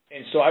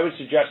 And so I would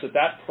suggest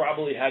that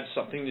probably had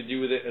something to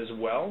do with it as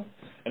well.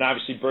 And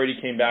obviously Brady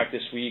came back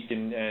this week,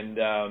 and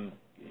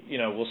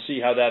we'll see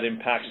how that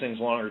impacts things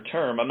longer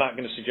term. I'm not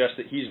going to suggest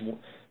that he's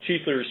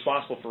chiefly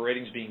responsible for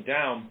ratings being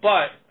down,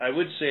 but I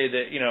would say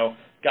that,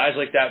 guys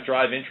like that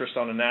drive interest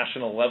on a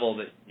national level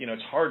that,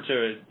 it's hard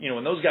to,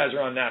 when those guys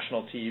are on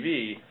national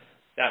TV,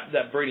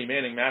 that Brady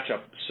Manning matchup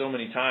so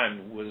many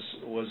times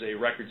was a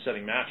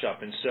record-setting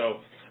matchup. And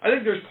so I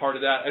think there's part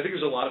of that. I think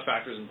there's a lot of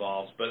factors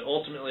involved, but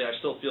ultimately I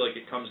still feel like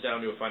it comes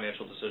down to a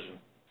financial decision.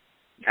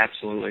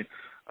 Absolutely.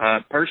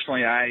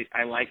 Personally,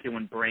 I like it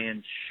when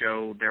brands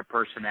show their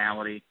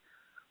personality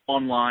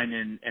online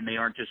and they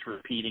aren't just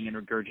repeating and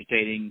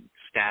regurgitating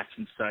stats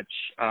and such.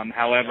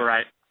 However,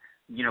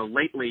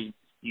 lately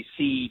you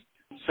see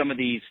some of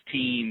these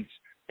teams,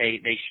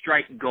 they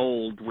strike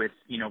gold with,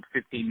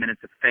 15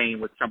 minutes of fame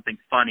with something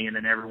funny, and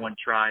then everyone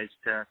tries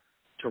to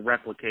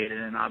replicate it.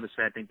 And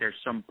obviously I think there's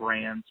some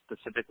brands,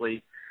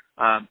 specifically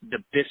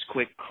the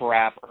Bisquick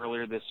crap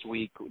earlier this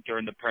week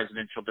during the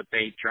presidential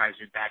debate drives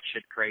me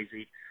batshit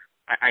crazy.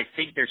 I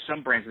think there's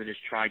some brands that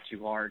just try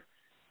too hard.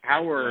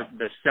 How are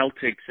the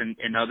Celtics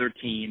and other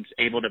teams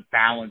able to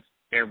balance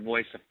their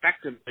voice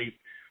effectively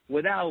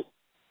without,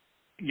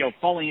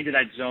 falling into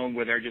that zone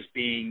where they're just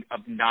being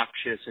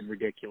obnoxious and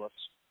ridiculous?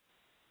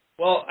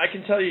 Well, I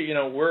can tell you,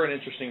 we're an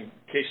interesting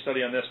case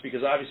study on this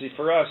because obviously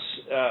for us,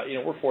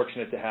 we're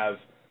fortunate to have,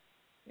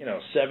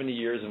 70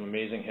 years of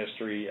amazing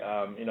history,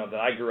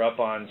 that I grew up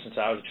on since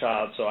I was a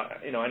child. So,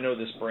 I know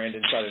this brand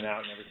inside and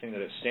out and everything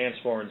that it stands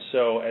for. And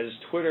so as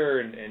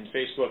Twitter and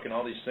Facebook and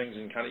all these things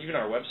and kind of even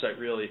our website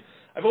really,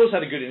 I've always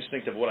had a good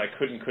instinct of what I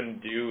could and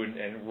couldn't do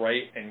and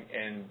write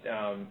and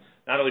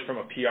not only from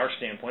a PR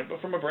standpoint, but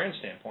from a brand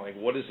standpoint.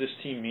 Like, what does this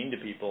team mean to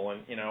people?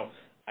 And,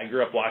 I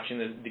grew up watching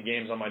the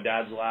games on my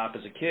dad's lap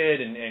as a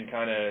kid and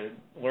kind of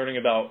learning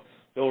about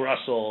Bill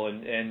Russell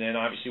and then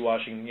obviously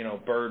watching,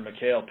 Bird,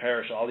 McHale,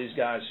 Parrish, all these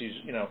guys who's,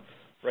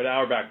 Red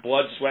Auerbach,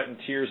 blood, sweat, and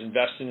tears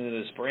invested into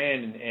this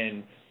brand.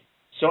 And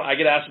so I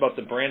get asked about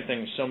the brand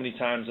thing so many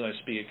times when I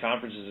speak at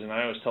conferences, and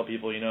I always tell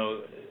people,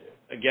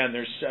 again,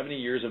 there's 70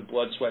 years of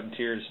blood, sweat, and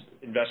tears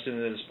invested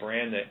into this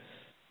brand that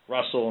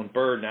Russell and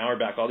Bird and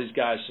Auerbach, all these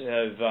guys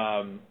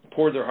have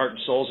poured their heart and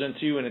souls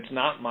into, and it's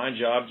not my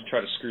job to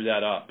try to screw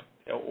that up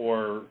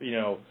or,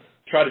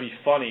 try to be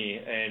funny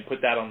and put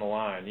that on the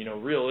line.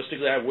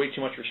 Realistically, I have way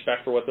too much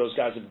respect for what those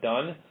guys have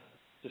done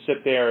to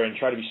sit there and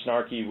try to be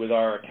snarky with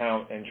our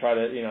account and try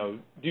to,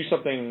 do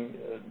something,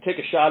 take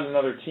a shot at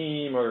another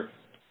team or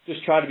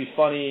just try to be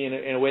funny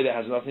in a way that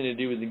has nothing to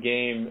do with the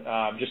game,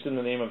 just in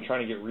the name of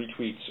trying to get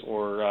retweets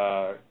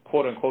or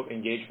quote-unquote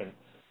engagement.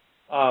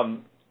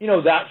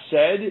 That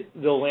said,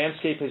 the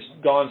landscape has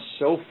gone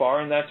so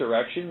far in that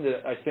direction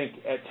that I think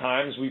at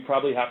times we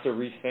probably have to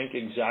rethink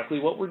exactly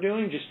what we're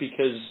doing just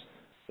because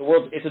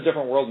it's a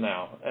different world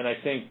now. And I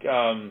think,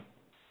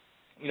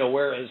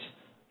 whereas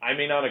I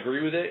may not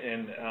agree with it,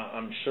 and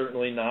I'm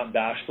certainly not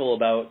bashful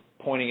about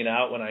pointing it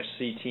out when I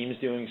see teams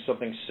doing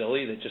something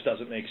silly that just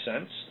doesn't make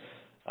sense.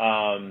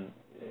 I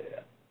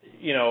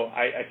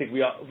think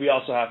we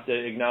also have to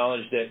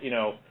acknowledge that,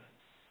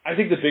 I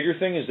think the bigger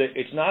thing is that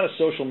it's not a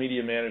social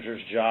media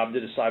manager's job to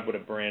decide what a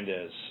brand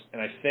is.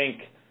 And I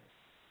think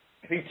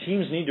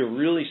teams need to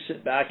really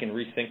sit back and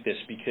rethink this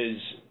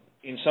because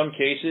in some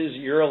cases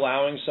you're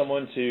allowing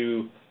someone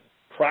to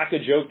crack a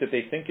joke that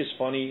they think is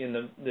funny in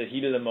the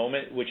heat of the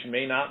moment, which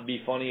may not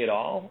be funny at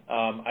all.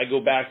 I go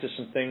back to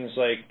some things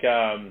like,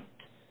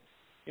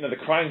 the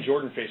crying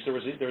Jordan face. There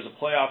was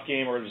a playoff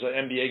game or it was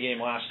an NBA game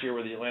last year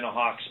where the Atlanta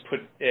Hawks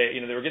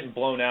they were getting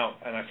blown out,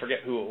 and I forget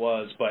who it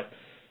was, but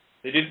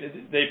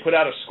they put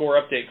out a score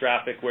update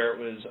graphic where it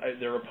was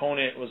their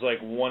opponent was like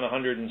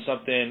 100 and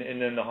something,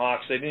 and then the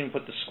Hawks, they didn't even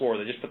put the score.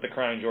 They just put the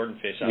crying Jordan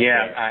face out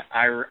there. Yeah,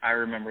 I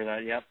remember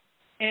that. Yep.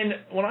 And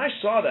when I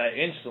saw that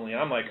instantly,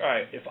 I'm like, all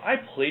right, if I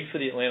played for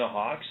the Atlanta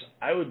Hawks,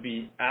 I would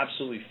be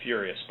absolutely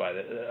furious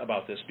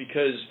about this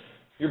because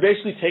you're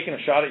basically taking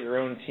a shot at your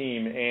own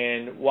team.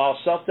 And while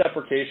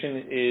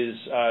self-deprecation is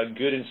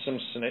good in some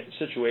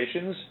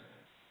situations,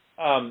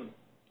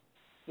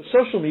 the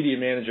social media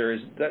manager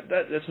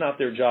that's not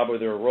their job or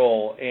their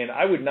role. And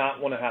I would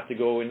not want to have to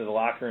go into the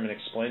locker room and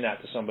explain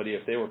that to somebody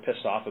if they were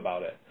pissed off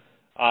about it.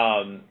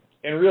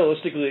 And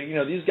realistically,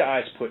 these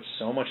guys put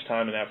so much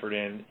time and effort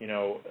in,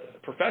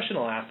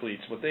 professional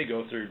athletes, what they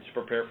go through to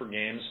prepare for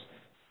games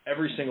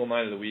every single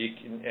night of the week.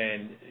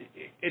 And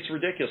it's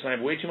ridiculous. And I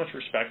have way too much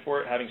respect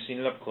for it, having seen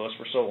it up close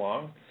for so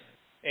long.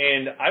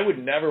 And I would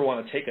never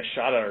want to take a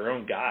shot at our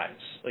own guys.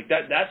 Like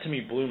that to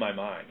me blew my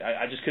mind.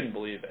 I just couldn't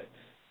believe it.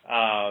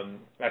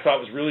 I thought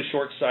it was really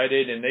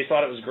short-sighted, and they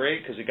thought it was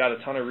great because it got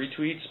a ton of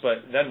retweets,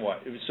 but then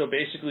what? So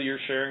basically you're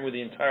sharing with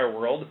the entire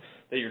world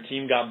that your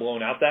team got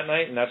blown out that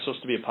night, and that's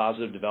supposed to be a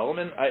positive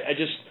development.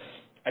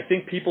 I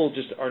think people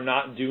just are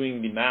not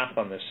doing the math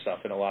on this stuff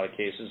in a lot of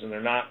cases, and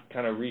they're not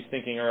kind of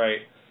rethinking, all right,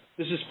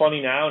 this is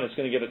funny now, and it's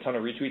going to get a ton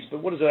of retweets,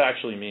 but what does that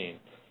actually mean?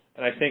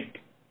 And I think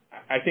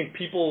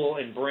people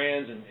and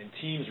brands and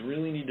teams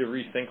really need to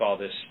rethink all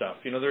this stuff.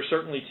 There's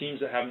certainly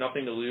teams that have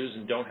nothing to lose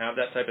and don't have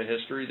that type of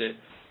history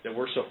that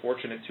we're so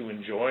fortunate to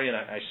enjoy, and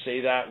I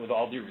say that with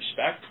all due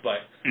respect, but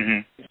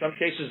in some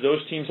cases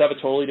those teams have a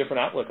totally different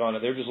outlook on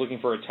it. They're just looking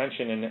for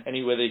attention, and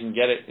any way they can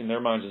get it in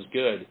their minds is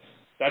good.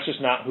 That's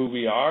just not who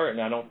we are, and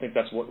I don't think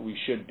that's what we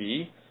should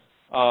be.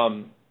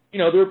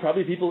 There are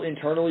probably people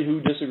internally who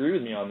disagree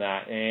with me on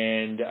that,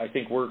 and I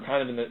think we're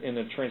kind of in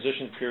the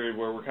transition period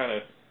where we're kind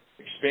of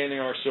expanding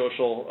our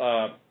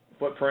social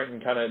footprint,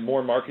 and kind of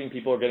more marketing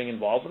people are getting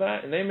involved with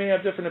that, and they may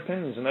have different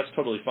opinions, and that's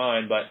totally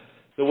fine, but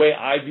the way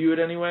I view it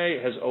anyway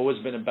has always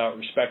been about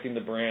respecting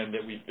the brand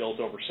that we've built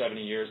over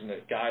 70 years, and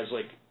that guys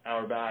like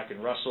Auerbach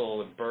and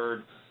Russell and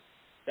Bird,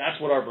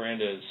 that's what our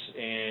brand is.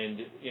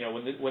 And,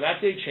 when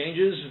that day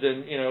changes,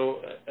 then,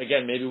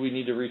 again, maybe we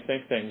need to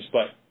rethink things,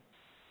 but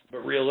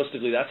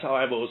realistically, that's how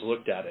I've always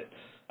looked at it.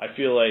 I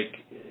feel like,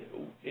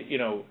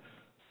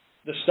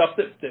 the stuff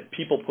that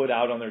people put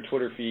out on their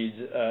Twitter feeds,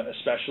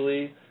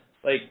 especially,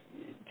 like,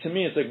 to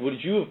me, it's like,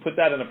 would you have put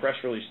that in a press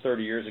release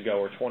 30 years ago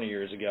or 20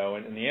 years ago?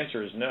 And the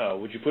answer is no.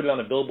 Would you put it on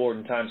a billboard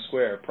in Times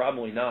Square?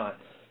 Probably not.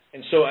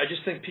 And so I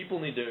just think people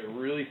need to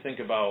really think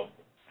about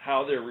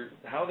how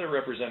they're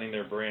representing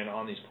their brand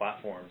on these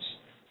platforms.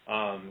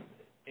 And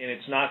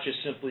it's not just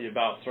simply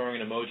about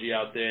throwing an emoji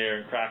out there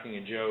and cracking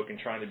a joke and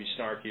trying to be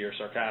snarky or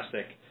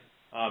sarcastic.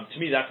 To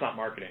me, that's not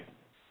marketing.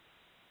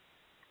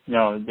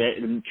 No,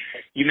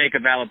 you make a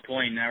valid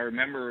point. Now,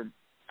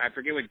 I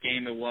forget what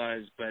game it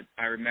was, but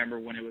I remember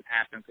when it was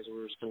happening because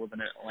we were still living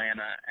in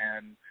Atlanta,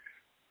 and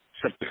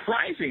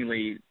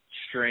surprisingly,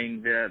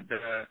 String, the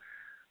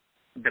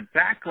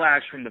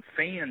backlash from the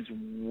fans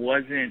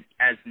wasn't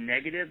as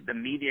negative. The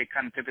media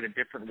kind of took it a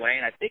different way,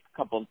 and I think a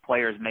couple of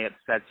players may have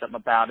said something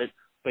about it.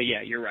 But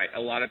yeah, you're right. A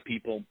lot of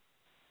people,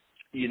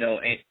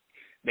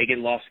 they get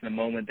lost in the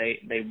moment.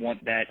 They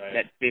want that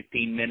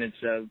 15 minutes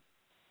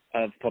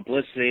of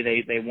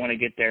publicity. They want to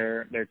get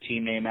their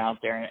team name out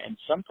there, and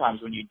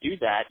sometimes when you do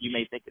that, you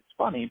may think it's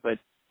funny, but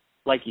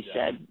like you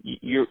said,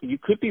 you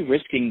could be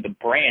risking the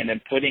brand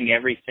and putting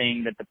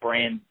everything that the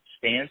brand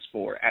stands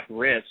for at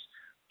risk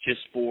just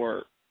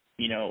for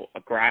a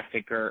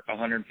graphic or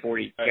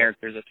 140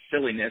 characters of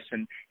silliness.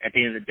 And at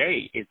the end of the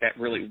day, is that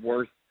really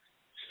worth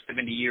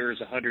 70 years,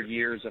 100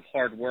 years of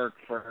hard work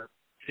for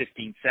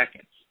 15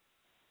 seconds?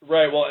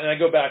 Right. Well, and I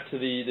go back to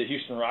the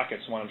Houston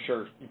Rockets one. I'm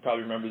sure you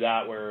probably remember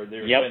that, where they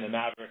were playing the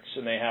Mavericks,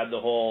 and they had the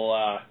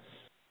whole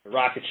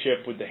rocket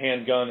ship with the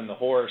handgun and the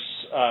horse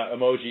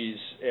emojis,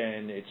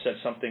 and it said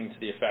something to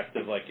the effect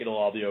of, like, it'll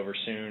all be over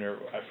soon, or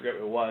I forget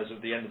what it was,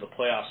 at the end of the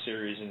playoff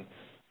series, and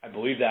I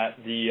believe that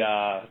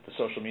the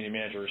social media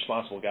manager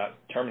responsible got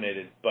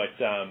terminated. But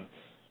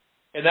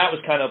and that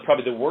was kind of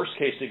probably the worst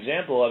case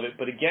example of it.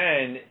 But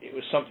again, it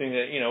was something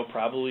that,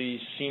 probably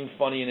seemed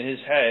funny in his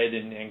head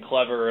and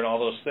clever and all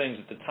those things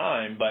at the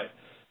time. But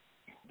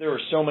there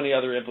were so many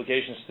other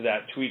implications to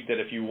that tweet that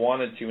if you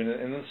wanted to, and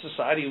in the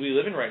society we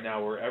live in right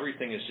now, where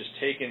everything is just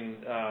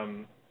taken,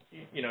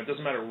 it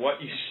doesn't matter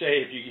what you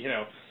say, if you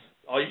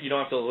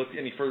don't have to look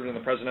any further than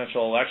the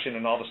presidential election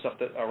and all the stuff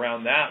that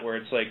around that, where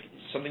it's like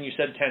something you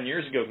said 10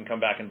 years ago can come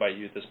back and bite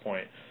you at this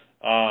point.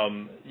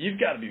 You've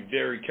got to be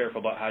very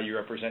careful about how you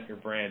represent your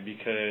brand,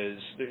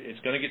 because it's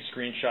going to get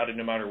screenshotted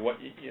no matter what.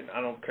 I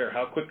don't care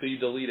how quickly you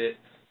delete it,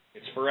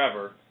 it's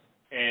forever.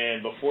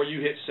 And before you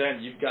hit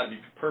send, you've got to be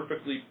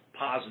perfectly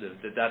positive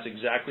that that's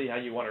exactly how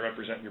you want to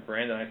represent your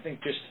brand. And I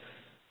think just,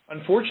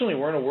 unfortunately,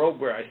 we're in a world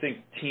where I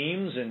think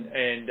teams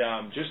and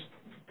just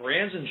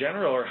brands in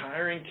general are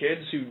hiring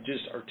kids who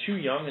just are too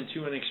young and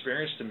too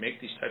inexperienced to make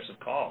these types of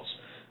calls.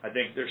 I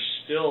think we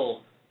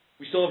still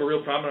have a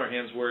real problem in our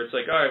hands where it's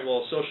like, all right,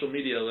 well, social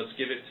media, let's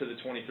give it to the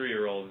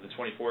 23-year-old, the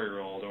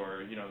 24-year-old,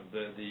 or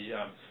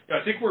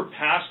I think we're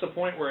past the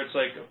point where it's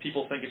like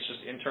people think it's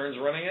just interns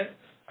running it.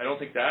 I don't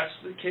think that's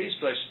the case,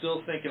 but I still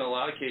think in a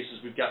lot of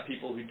cases we've got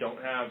people who don't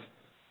have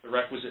the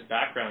requisite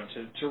background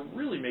to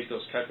really make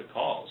those type of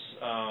calls.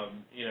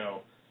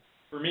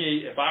 For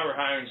me, if I were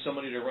hiring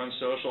somebody to run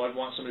social, I'd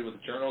want somebody with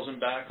a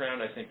journalism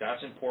background. I think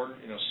that's important.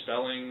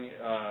 Spelling,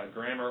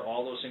 grammar,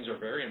 all those things are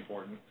very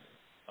important.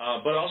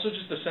 But also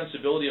just the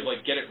sensibility of,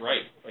 like, get it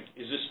right. Like,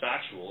 is this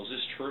factual? Is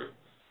this true?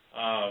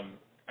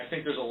 I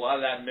think there's a lot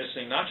of that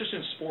missing, not just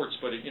in sports,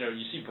 but,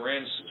 you see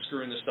brands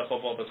screwing this stuff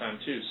up all the time,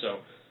 too.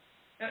 So,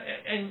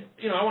 and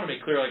I want to make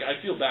clear, like, I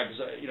feel bad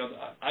because,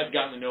 I've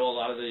gotten to know a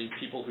lot of the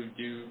people who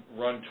do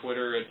run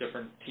Twitter at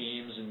different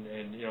teams,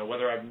 and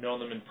whether I've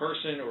known them in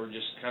person or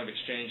just kind of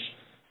exchanged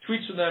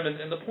tweets with them.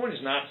 And the point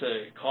is not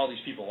to call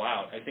these people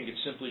out. I think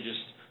it's simply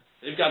just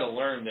they've got to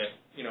learn that,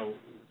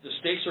 the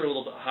stakes are a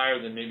little bit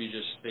higher than maybe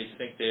just they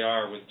think they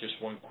are with just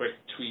one quick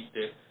tweet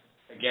that,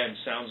 again,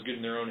 sounds good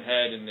in their own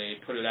head, and they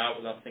put it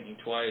out without thinking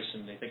twice,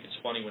 and they think it's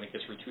funny when it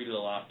gets retweeted a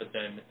lot, but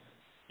then,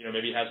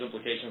 maybe it has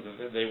implications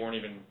that they weren't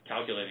even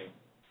calculating.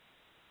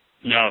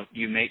 No,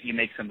 you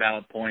make some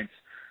valid points.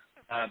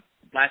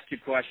 Last two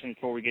questions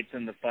before we get to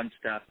the fun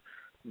stuff.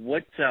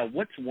 What's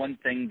one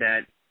thing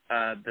that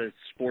the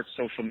sports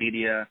social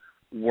media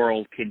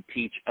world can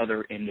teach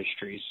other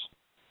industries?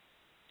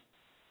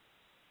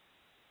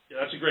 Yeah,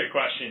 that's a great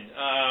question.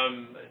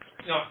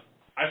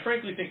 I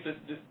frankly think that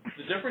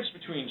the difference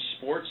between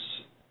sports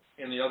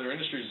and the other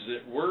industries is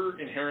that we're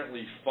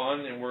inherently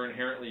fun and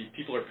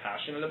people are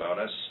passionate about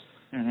us.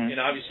 Mm-hmm. And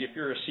obviously, if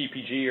you're a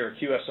CPG or a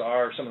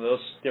QSR or some of those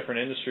different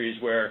industries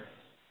where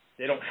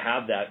they don't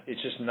have that,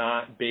 it's just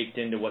not baked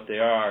into what they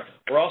are.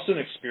 We're also an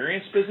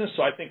experience business,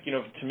 so I think,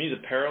 to me,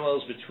 the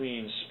parallels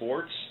between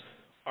sports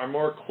are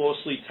more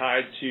closely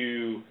tied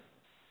to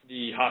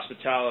the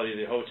hospitality,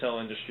 the hotel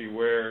industry,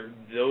 where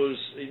those,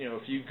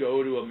 if you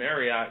go to a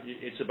Marriott,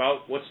 it's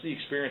about what's the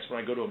experience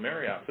when I go to a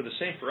Marriott. For the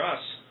same for us,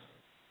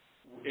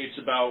 it's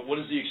about what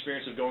is the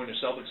experience of going to a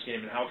Celtics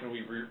game, and how can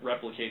we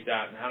replicate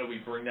that, and how do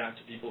we bring that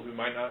to people who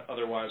might not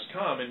otherwise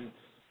come. And,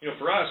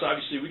 for us,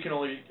 obviously, we can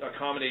only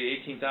accommodate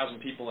 18,000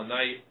 people a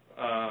night,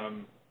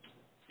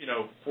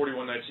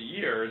 41 nights a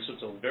year, and so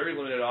it's a very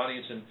limited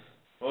audience, and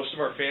most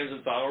of our fans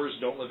and followers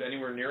don't live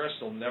anywhere near us.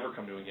 They'll never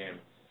come to a game.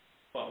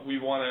 But we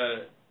want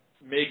to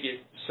make it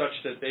such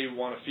that they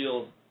want to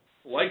feel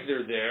like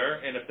they're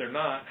there, and if they're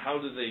not, how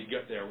do they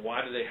get there?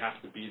 Why do they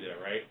have to be there,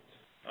 right?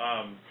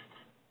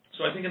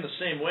 So I think in the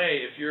same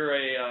way, if you're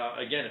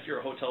if you're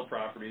a hotel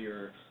property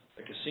or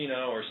a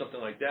casino or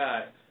something like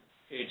that,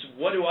 it's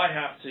what do I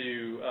have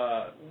to,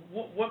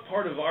 what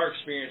part of our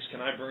experience can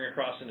I bring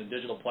across in a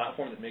digital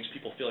platform that makes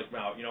people feel like,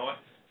 wow, you know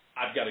what,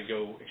 I've got to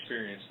go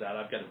experience that,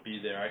 I've got to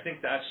be there. I think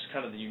that's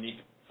kind of the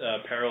unique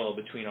parallel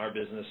between our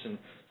business and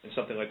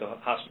something like the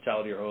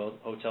hospitality or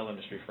hotel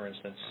industry, for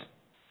instance.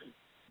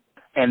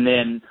 And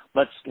then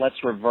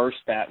let's reverse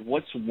that.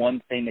 What's one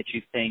thing that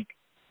you think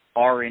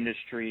our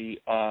industry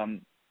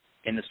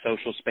in the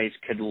social space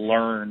could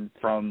learn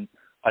from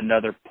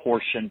another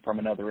portion from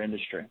another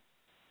industry?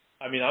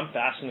 I mean, I'm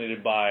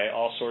fascinated by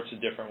all sorts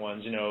of different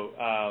ones.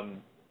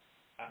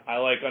 I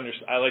like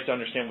to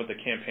understand what the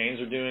campaigns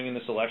are doing in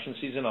this election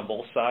season on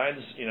both sides.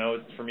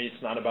 For me,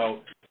 it's not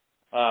about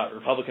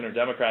Republican or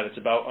Democrat. It's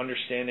about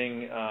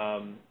understanding,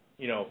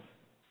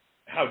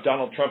 how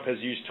Donald Trump has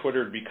used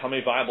Twitter to become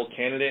a viable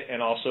candidate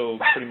and also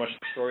pretty much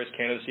destroy his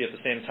candidacy at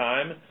the same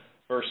time,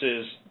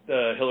 versus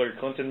the Hillary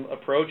Clinton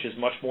approach is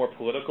much more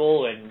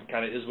political and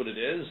kind of is what it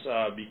is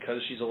because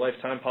she's a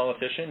lifetime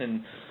politician,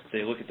 and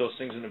they look at those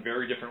things in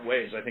very different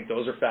ways. I think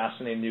those are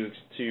fascinating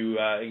to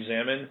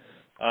examine.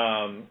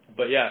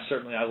 But yeah,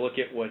 certainly I look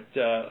at what,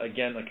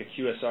 again, like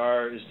a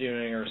QSR is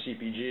doing, or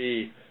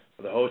CPG,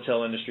 or the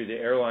hotel industry, the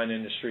airline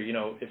industry. You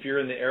know, if you're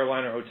in the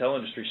airline or hotel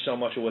industry, so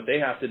much of what they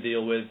have to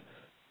deal with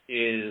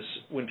is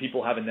when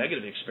people have a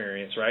negative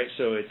experience, right?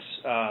 So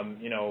it's,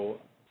 you know,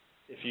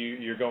 if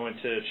you're going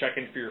to check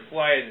in for your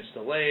flight and it's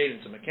delayed, and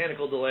it's a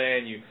mechanical delay,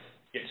 and you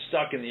get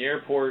stuck in the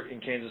airport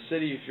in Kansas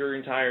City for your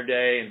entire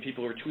day, and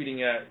people are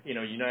tweeting at, you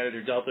know, United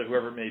or Delta,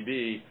 whoever it may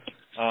be,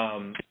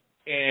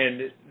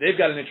 and they've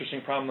got an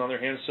interesting problem on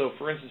their hands. So,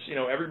 for instance, you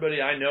know,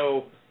 everybody I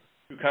know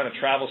who kind of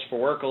travels for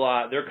work a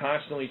lot, they're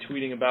constantly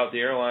tweeting about the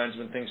airlines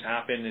when things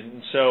happen.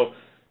 And so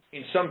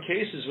in some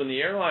cases, when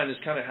the airline is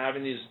kind of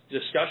having these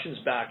discussions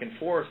back and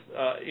forth,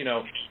 you know,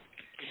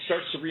 it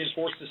starts to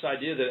reinforce this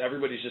idea that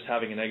everybody's just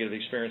having a negative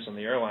experience on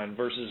the airline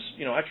versus,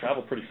 you know, I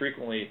travel pretty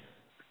frequently.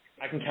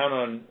 I can count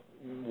on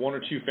one or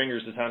two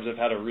fingers the times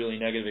I've had a really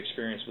negative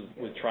experience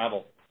with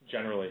travel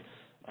generally.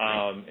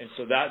 And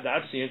so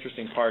that's the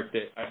interesting part,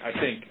 that I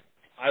think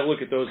I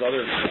look at those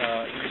other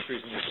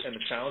industries and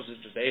the challenges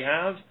that they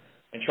have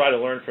and try to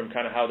learn from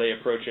kind of how they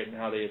approach it and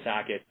how they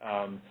attack it.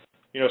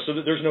 You know, so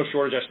there's no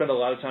shortage. I spend a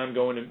lot of time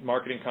going to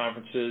marketing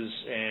conferences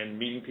and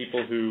meeting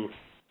people who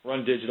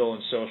run digital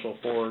and social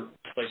for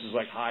places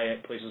like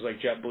Hyatt, places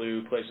like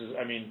JetBlue, places,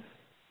 I mean,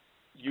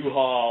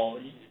 U-Haul,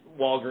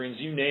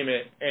 Walgreens, you name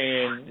it,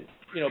 and,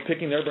 you know,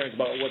 picking their brains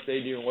about what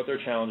they do and what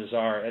their challenges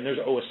are, and there's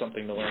always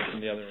something to learn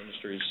from the other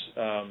industries.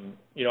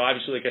 You know,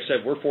 obviously, like I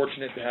said, we're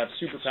fortunate to have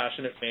super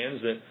passionate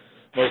fans that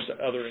most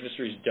other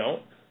industries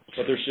don't,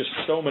 but there's just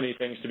so many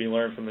things to be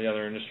learned from the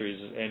other industries,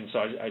 and so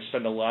I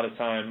spend a lot of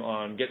time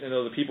on getting to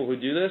know the people who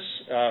do this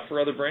for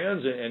other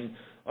brands and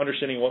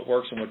understanding what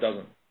works and what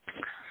doesn't.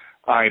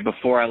 All right,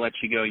 before I let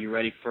you go, you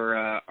ready for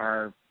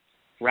our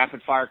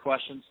rapid-fire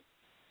questions?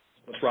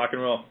 Let's rock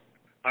and roll.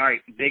 All right,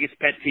 biggest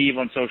pet peeve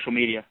on social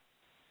media?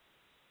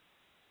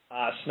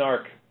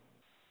 Snark.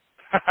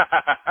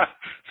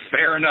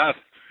 Fair enough.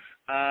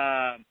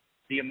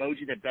 The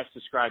emoji that best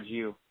describes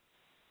you?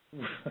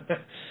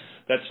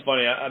 That's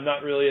funny. I'm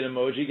not really an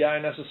emoji guy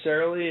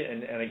necessarily,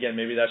 and again,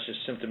 maybe that's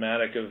just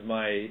symptomatic of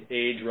my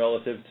age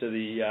relative to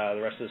the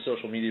rest of the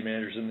social media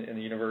managers in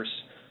the universe.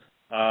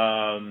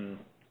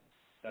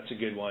 That's a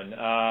good one.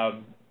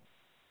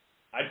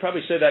 I'd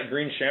probably say that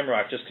green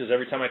shamrock, just because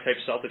every time I type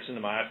Celtics into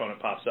my iPhone, it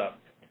pops up.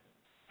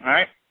 All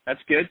right,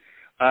 that's good.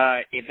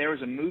 If there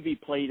was a movie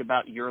played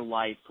about your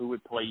life, who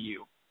would play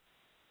you?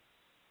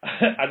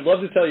 I'd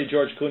love to tell you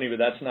George Clooney, but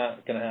that's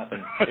not going to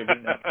happen.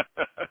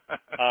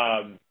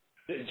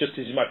 Just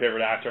because he's my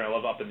favorite actor, and I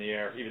love Up in the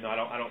Air, even though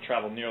I don't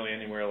travel nearly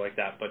anywhere like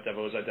that. But I've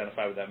always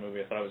identified with that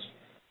movie. I thought it was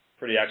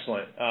pretty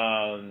excellent.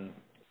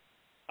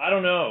 I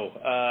don't know.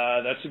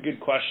 That's a good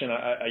question.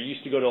 I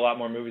used to go to a lot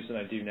more movies than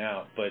I do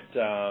now, but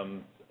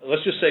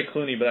let's just say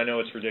Clooney. But I know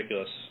it's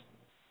ridiculous.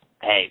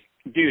 Hey,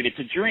 dude, it's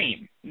a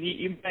dream.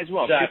 You might as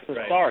well shoot for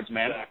the stars,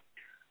 man.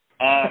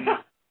 Exactly.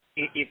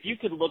 If you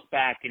could look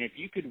back and if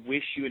you could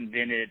wish you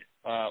invented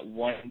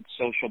one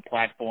social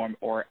platform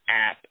or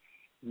app,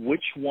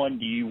 which one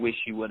do you wish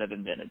you would have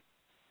invented?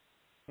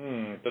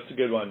 That's a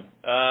good one.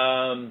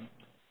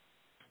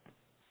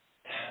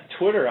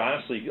 Twitter,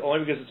 honestly,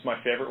 only because it's my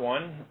favorite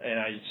one, and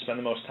I spend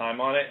the most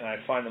time on it, and I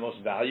find the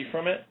most value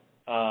from it.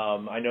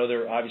 I know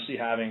they're obviously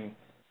having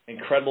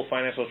incredible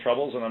financial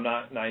troubles, and I'm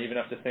not naive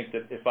enough to think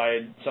that if I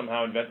had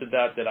somehow invented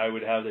that I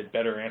would have a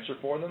better answer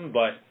for them,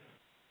 but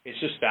it's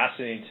just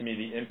fascinating to me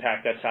the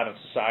impact that's had on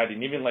society,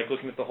 and even like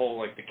looking at the whole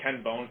like the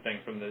Ken Bone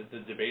thing from the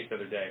debate the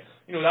other day.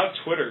 You know, without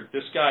Twitter,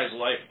 this guy's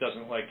life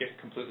doesn't like get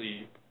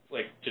completely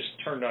like just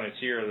turned on its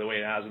ear the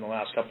way it has in the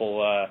last couple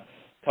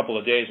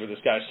of days, where this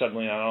guy's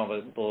suddenly on all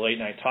the late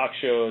night talk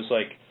shows.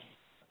 Like,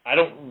 I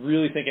don't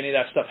really think any of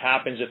that stuff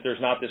happens if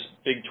there's not this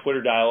big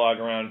Twitter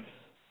dialogue around,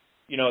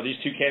 you know, these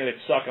two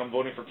candidates suck, I'm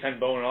voting for Ken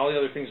Bone, and all the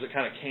other things that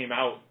kind of came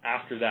out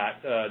after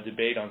that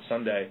debate on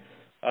Sunday.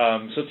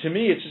 So to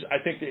me, it's just, I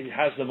think that it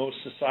has the most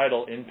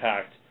societal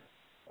impact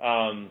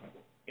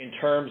in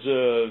terms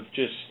of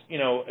just, you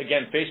know,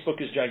 again,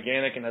 Facebook is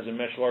gigantic and has a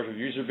much larger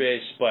user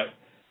base, but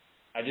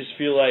I just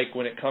feel like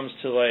when it comes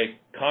to like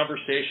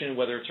conversation,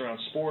 whether it's around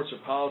sports or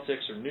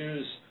politics or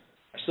news,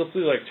 I still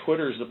feel like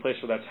Twitter is the place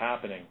where that's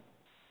happening.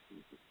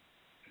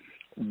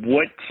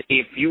 What,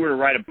 if you were to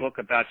write a book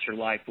about your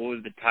life, what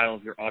would the title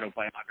of your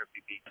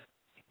autobiography be?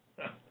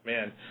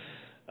 Man.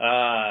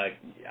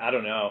 I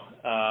don't know.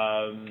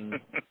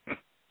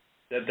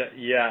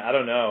 Yeah, I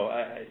don't know.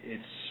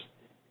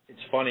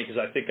 It's funny because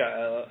I think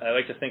I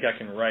like to think I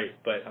can write,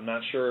 but I'm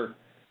not sure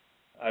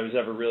I was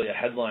ever really a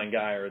headline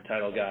guy or a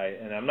title guy,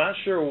 and I'm not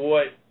sure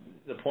what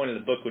the point of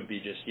the book would be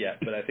just yet.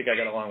 But I think I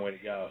got a long way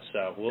to go.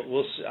 So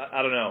we'll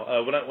I don't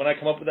know. When I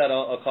come up with that,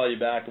 I'll call you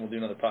back and we'll do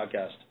another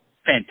podcast.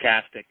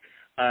 Fantastic.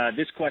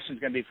 This question is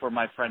going to be for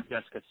my friend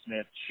Jessica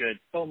Smith. Should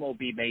FOMO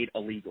be made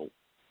illegal?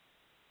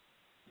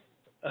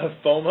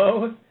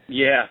 FOMO?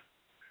 Yeah.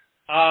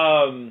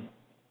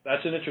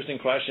 That's an interesting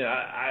question.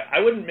 I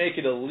wouldn't make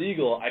it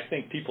illegal. I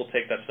think people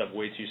take that stuff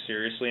way too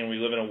seriously, and we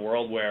live in a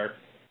world where,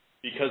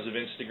 because of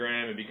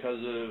Instagram and because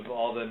of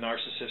all the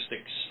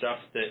narcissistic stuff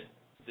that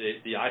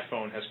the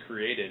iPhone has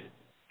created.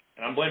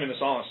 And I'm blaming this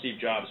all on Steve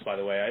Jobs, by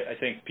the way. I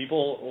think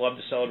people love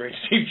to celebrate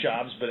Steve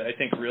Jobs, but I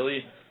think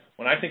really,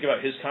 when I think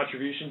about his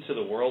contribution to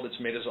the world, it's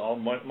made us all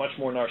much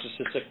more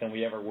narcissistic than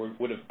we ever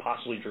would have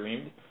possibly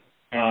dreamed.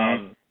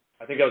 Mm-hmm.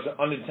 I think that was an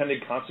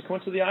unintended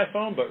consequence of the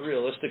iPhone, but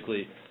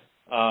realistically,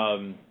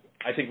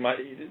 I think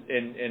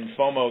and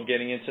FOMO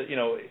getting into,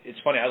 it's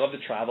funny, I love to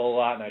travel a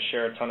lot, and I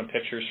share a ton of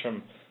pictures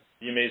from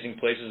the amazing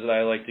places that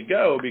I like to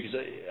go, because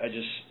I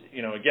just,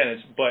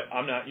 again, but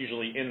I'm not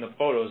usually in the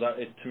photos.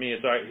 To me,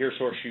 it's all right, here's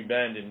Horseshoe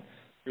Bend, and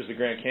here's the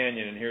Grand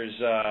Canyon, and here's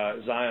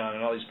Zion,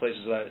 and all these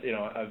places that,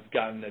 I've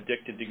gotten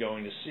addicted to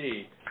going to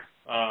see.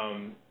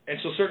 And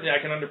so certainly I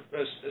can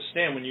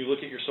understand when you look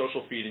at your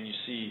social feed and you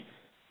see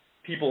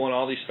people in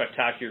all these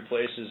spectacular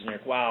places, and you're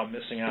like, wow, I'm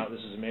missing out,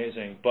 this is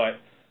amazing. But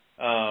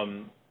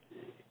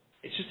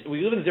it's just, we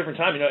live in a different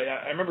time.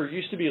 I remember it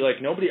used to be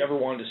like nobody ever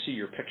wanted to see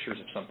your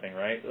pictures of something,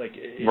 right? Like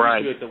it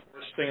right. used to be like the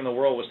worst thing in the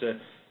world was to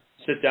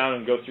sit down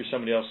and go through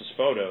somebody else's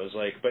photos.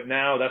 But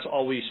now that's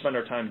all we spend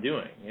our time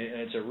doing.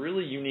 And it's a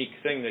really unique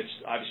thing that's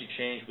obviously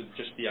changed with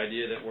just the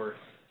idea that we're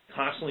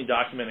constantly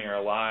documenting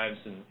our lives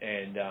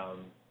and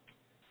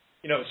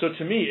so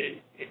to me,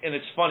 and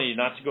it's funny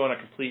not to go on a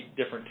complete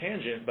different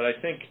tangent, but I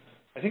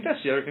think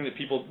that's the other thing that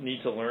people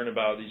need to learn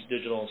about these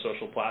digital and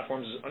social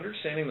platforms is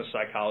understanding the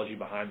psychology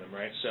behind them,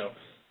 right? So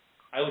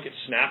I look at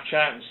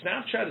Snapchat, and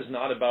Snapchat is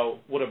not about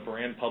what a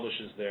brand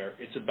publishes there.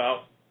 It's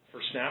about, for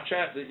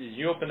Snapchat,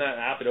 you open that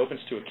app, it opens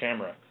to a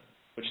camera,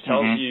 which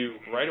tells mm-hmm. you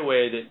right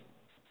away that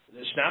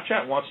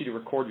Snapchat wants you to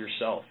record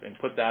yourself and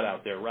put that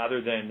out there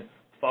rather than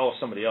follow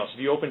somebody else. If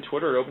you open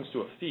Twitter, it opens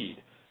to a feed,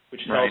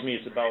 which tells right. me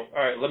it's about,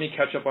 all right, let me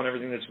catch up on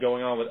everything that's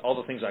going on with all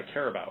the things I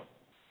care about.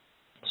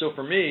 So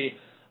for me,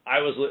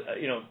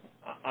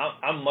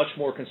 I'm much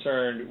more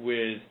concerned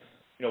with,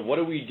 what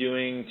are we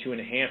doing to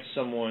enhance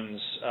someone's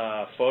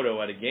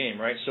photo at a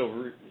game, right?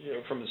 So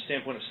from the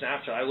standpoint of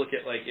Snapchat, I look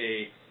at like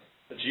a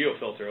geo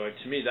filter. Like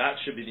to me, that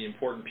should be the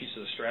important piece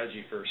of the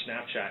strategy for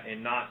Snapchat,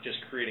 and not just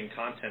creating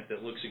content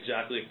that looks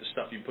exactly like the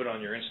stuff you put on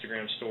your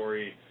Instagram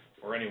story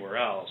or anywhere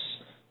else.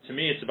 To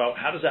me, it's about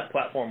how does that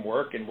platform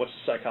work, and what's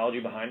the psychology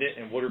behind it,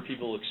 and what are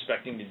people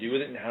expecting to do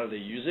with it, and how do they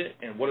use it,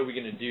 and what are we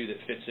going to do that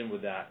fits in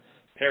with that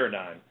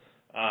paradigm.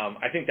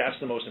 I think that's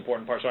the most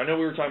important part. So I know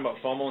we were talking about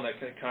FOMO, and that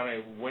kind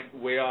of went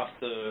way off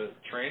the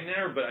train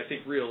there, but I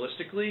think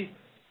realistically,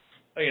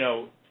 a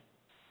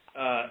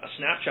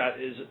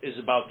Snapchat is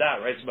about that,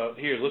 right? It's about,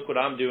 here, look what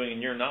I'm doing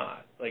and you're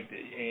not.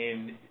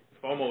 And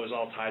FOMO is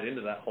all tied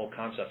into that whole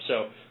concept.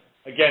 So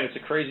again, it's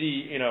a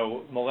crazy,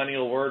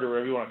 millennial word or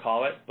whatever you want to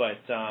call it,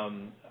 but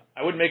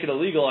I wouldn't make it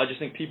illegal. I just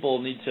think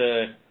people need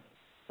to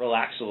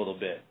relax a little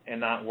bit and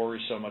not worry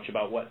so much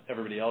about what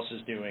everybody else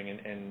is doing,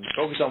 and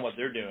focus on what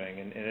they're doing.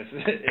 And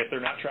if they're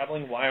not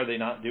traveling, why are they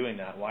not doing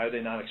that? Why are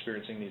they not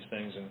experiencing these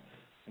things and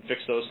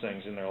fix those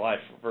things in their life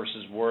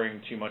versus worrying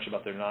too much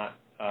about they're not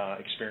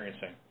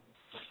experiencing?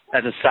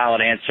 That's a solid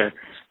answer.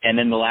 And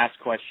then the last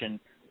question,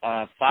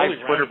 5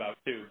 Twitter about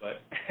too, but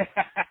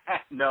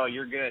no,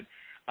 you're good.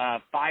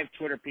 5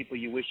 Twitter people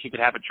you wish you could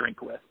have a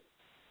drink with.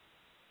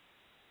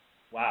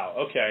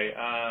 Wow. Okay.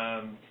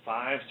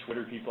 5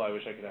 Twitter people I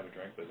wish I could have a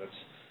drink with.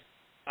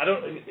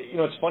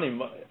 It's funny,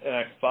 and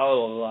I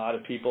follow a lot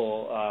of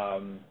people,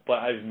 but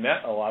I've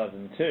met a lot of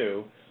them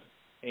too,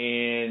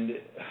 and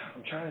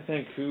I'm trying to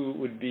think who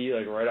would be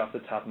like right off the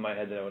top of my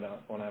head that I would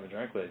want to have a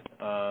drink with.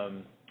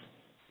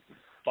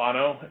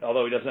 Bono,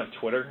 although he doesn't have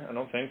Twitter, I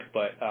don't think,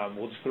 but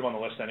we'll just put him on the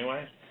list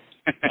anyway.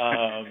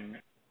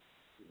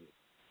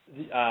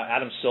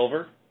 Adam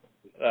Silver.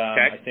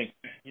 Okay. I think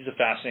he's a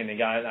fascinating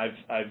guy.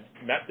 I've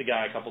met the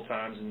guy a couple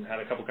times and had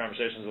a couple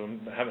conversations with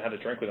him. I haven't had a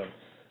drink with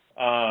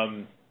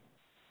him.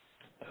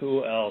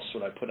 Who else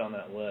would I put on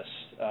that list?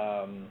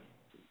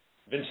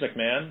 Vince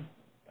McMahon.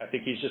 I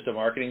think he's just a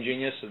marketing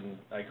genius, and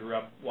I grew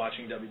up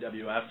watching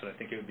WWF, and I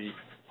think it would be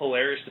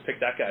hilarious to pick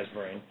that guy's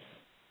brain.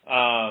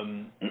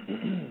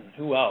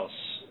 Who else?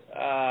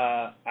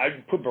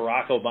 I'd put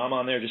Barack Obama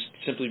on there just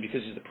simply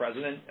because he's the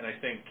president, and I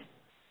think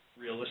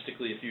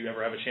realistically, if you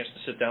ever have a chance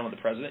to sit down with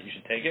the president, you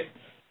should take it.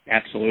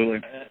 Absolutely.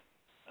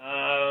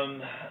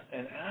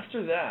 And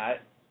after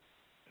that,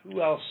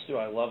 who else do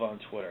I love on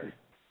Twitter?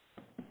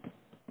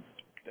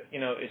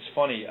 It's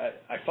funny.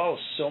 I follow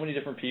so many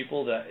different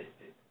people that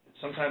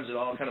sometimes it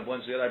all kind of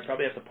blends together. I'd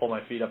probably have to pull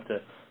my feet up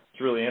to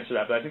really answer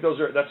that. But I think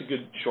that's a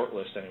good short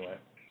list anyway.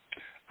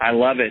 I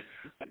love it.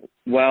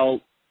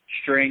 Well,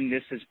 String,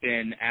 this has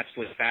been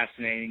absolutely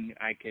fascinating.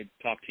 I could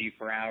talk to you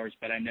for hours,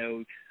 but I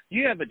know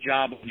you have a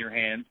job on your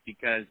hands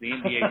because the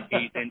NBA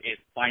season is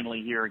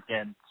finally here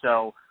again.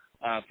 So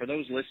for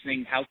those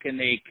listening, how can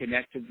they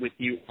connect with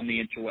you on the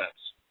interwebs?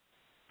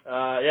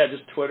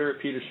 Just Twitter,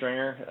 Peter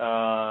Stringer,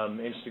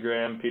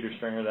 Instagram, Peter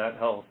Stringer, that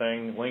whole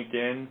thing,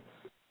 LinkedIn.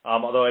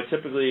 Although I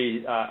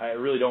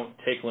really don't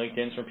take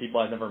LinkedIn from people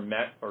I've never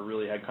met or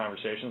really had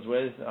conversations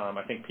with.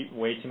 I think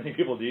way too many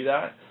people do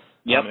that.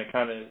 Yep. And it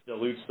kind of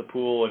dilutes the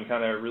pool and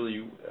kind of really,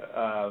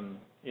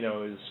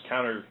 is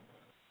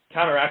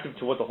counteractive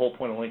to what the whole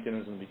point of LinkedIn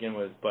is to begin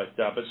with. But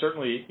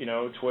certainly,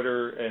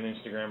 Twitter and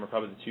Instagram are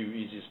probably the two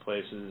easiest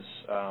places,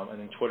 and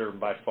then Twitter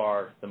by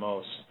far the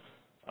most.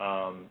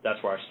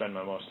 That's where I spend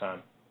my most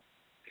time.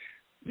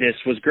 This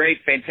was great.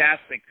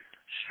 Fantastic.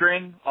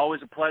 String,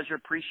 always a pleasure.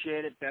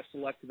 Appreciate it. Best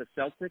of luck to the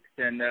Celtics,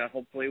 and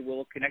hopefully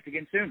we'll connect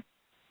again soon.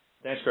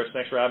 Thanks, Chris.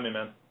 Thanks for having me,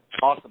 man.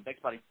 Awesome. Thanks,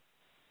 buddy.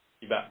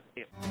 You bet.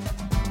 See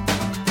you.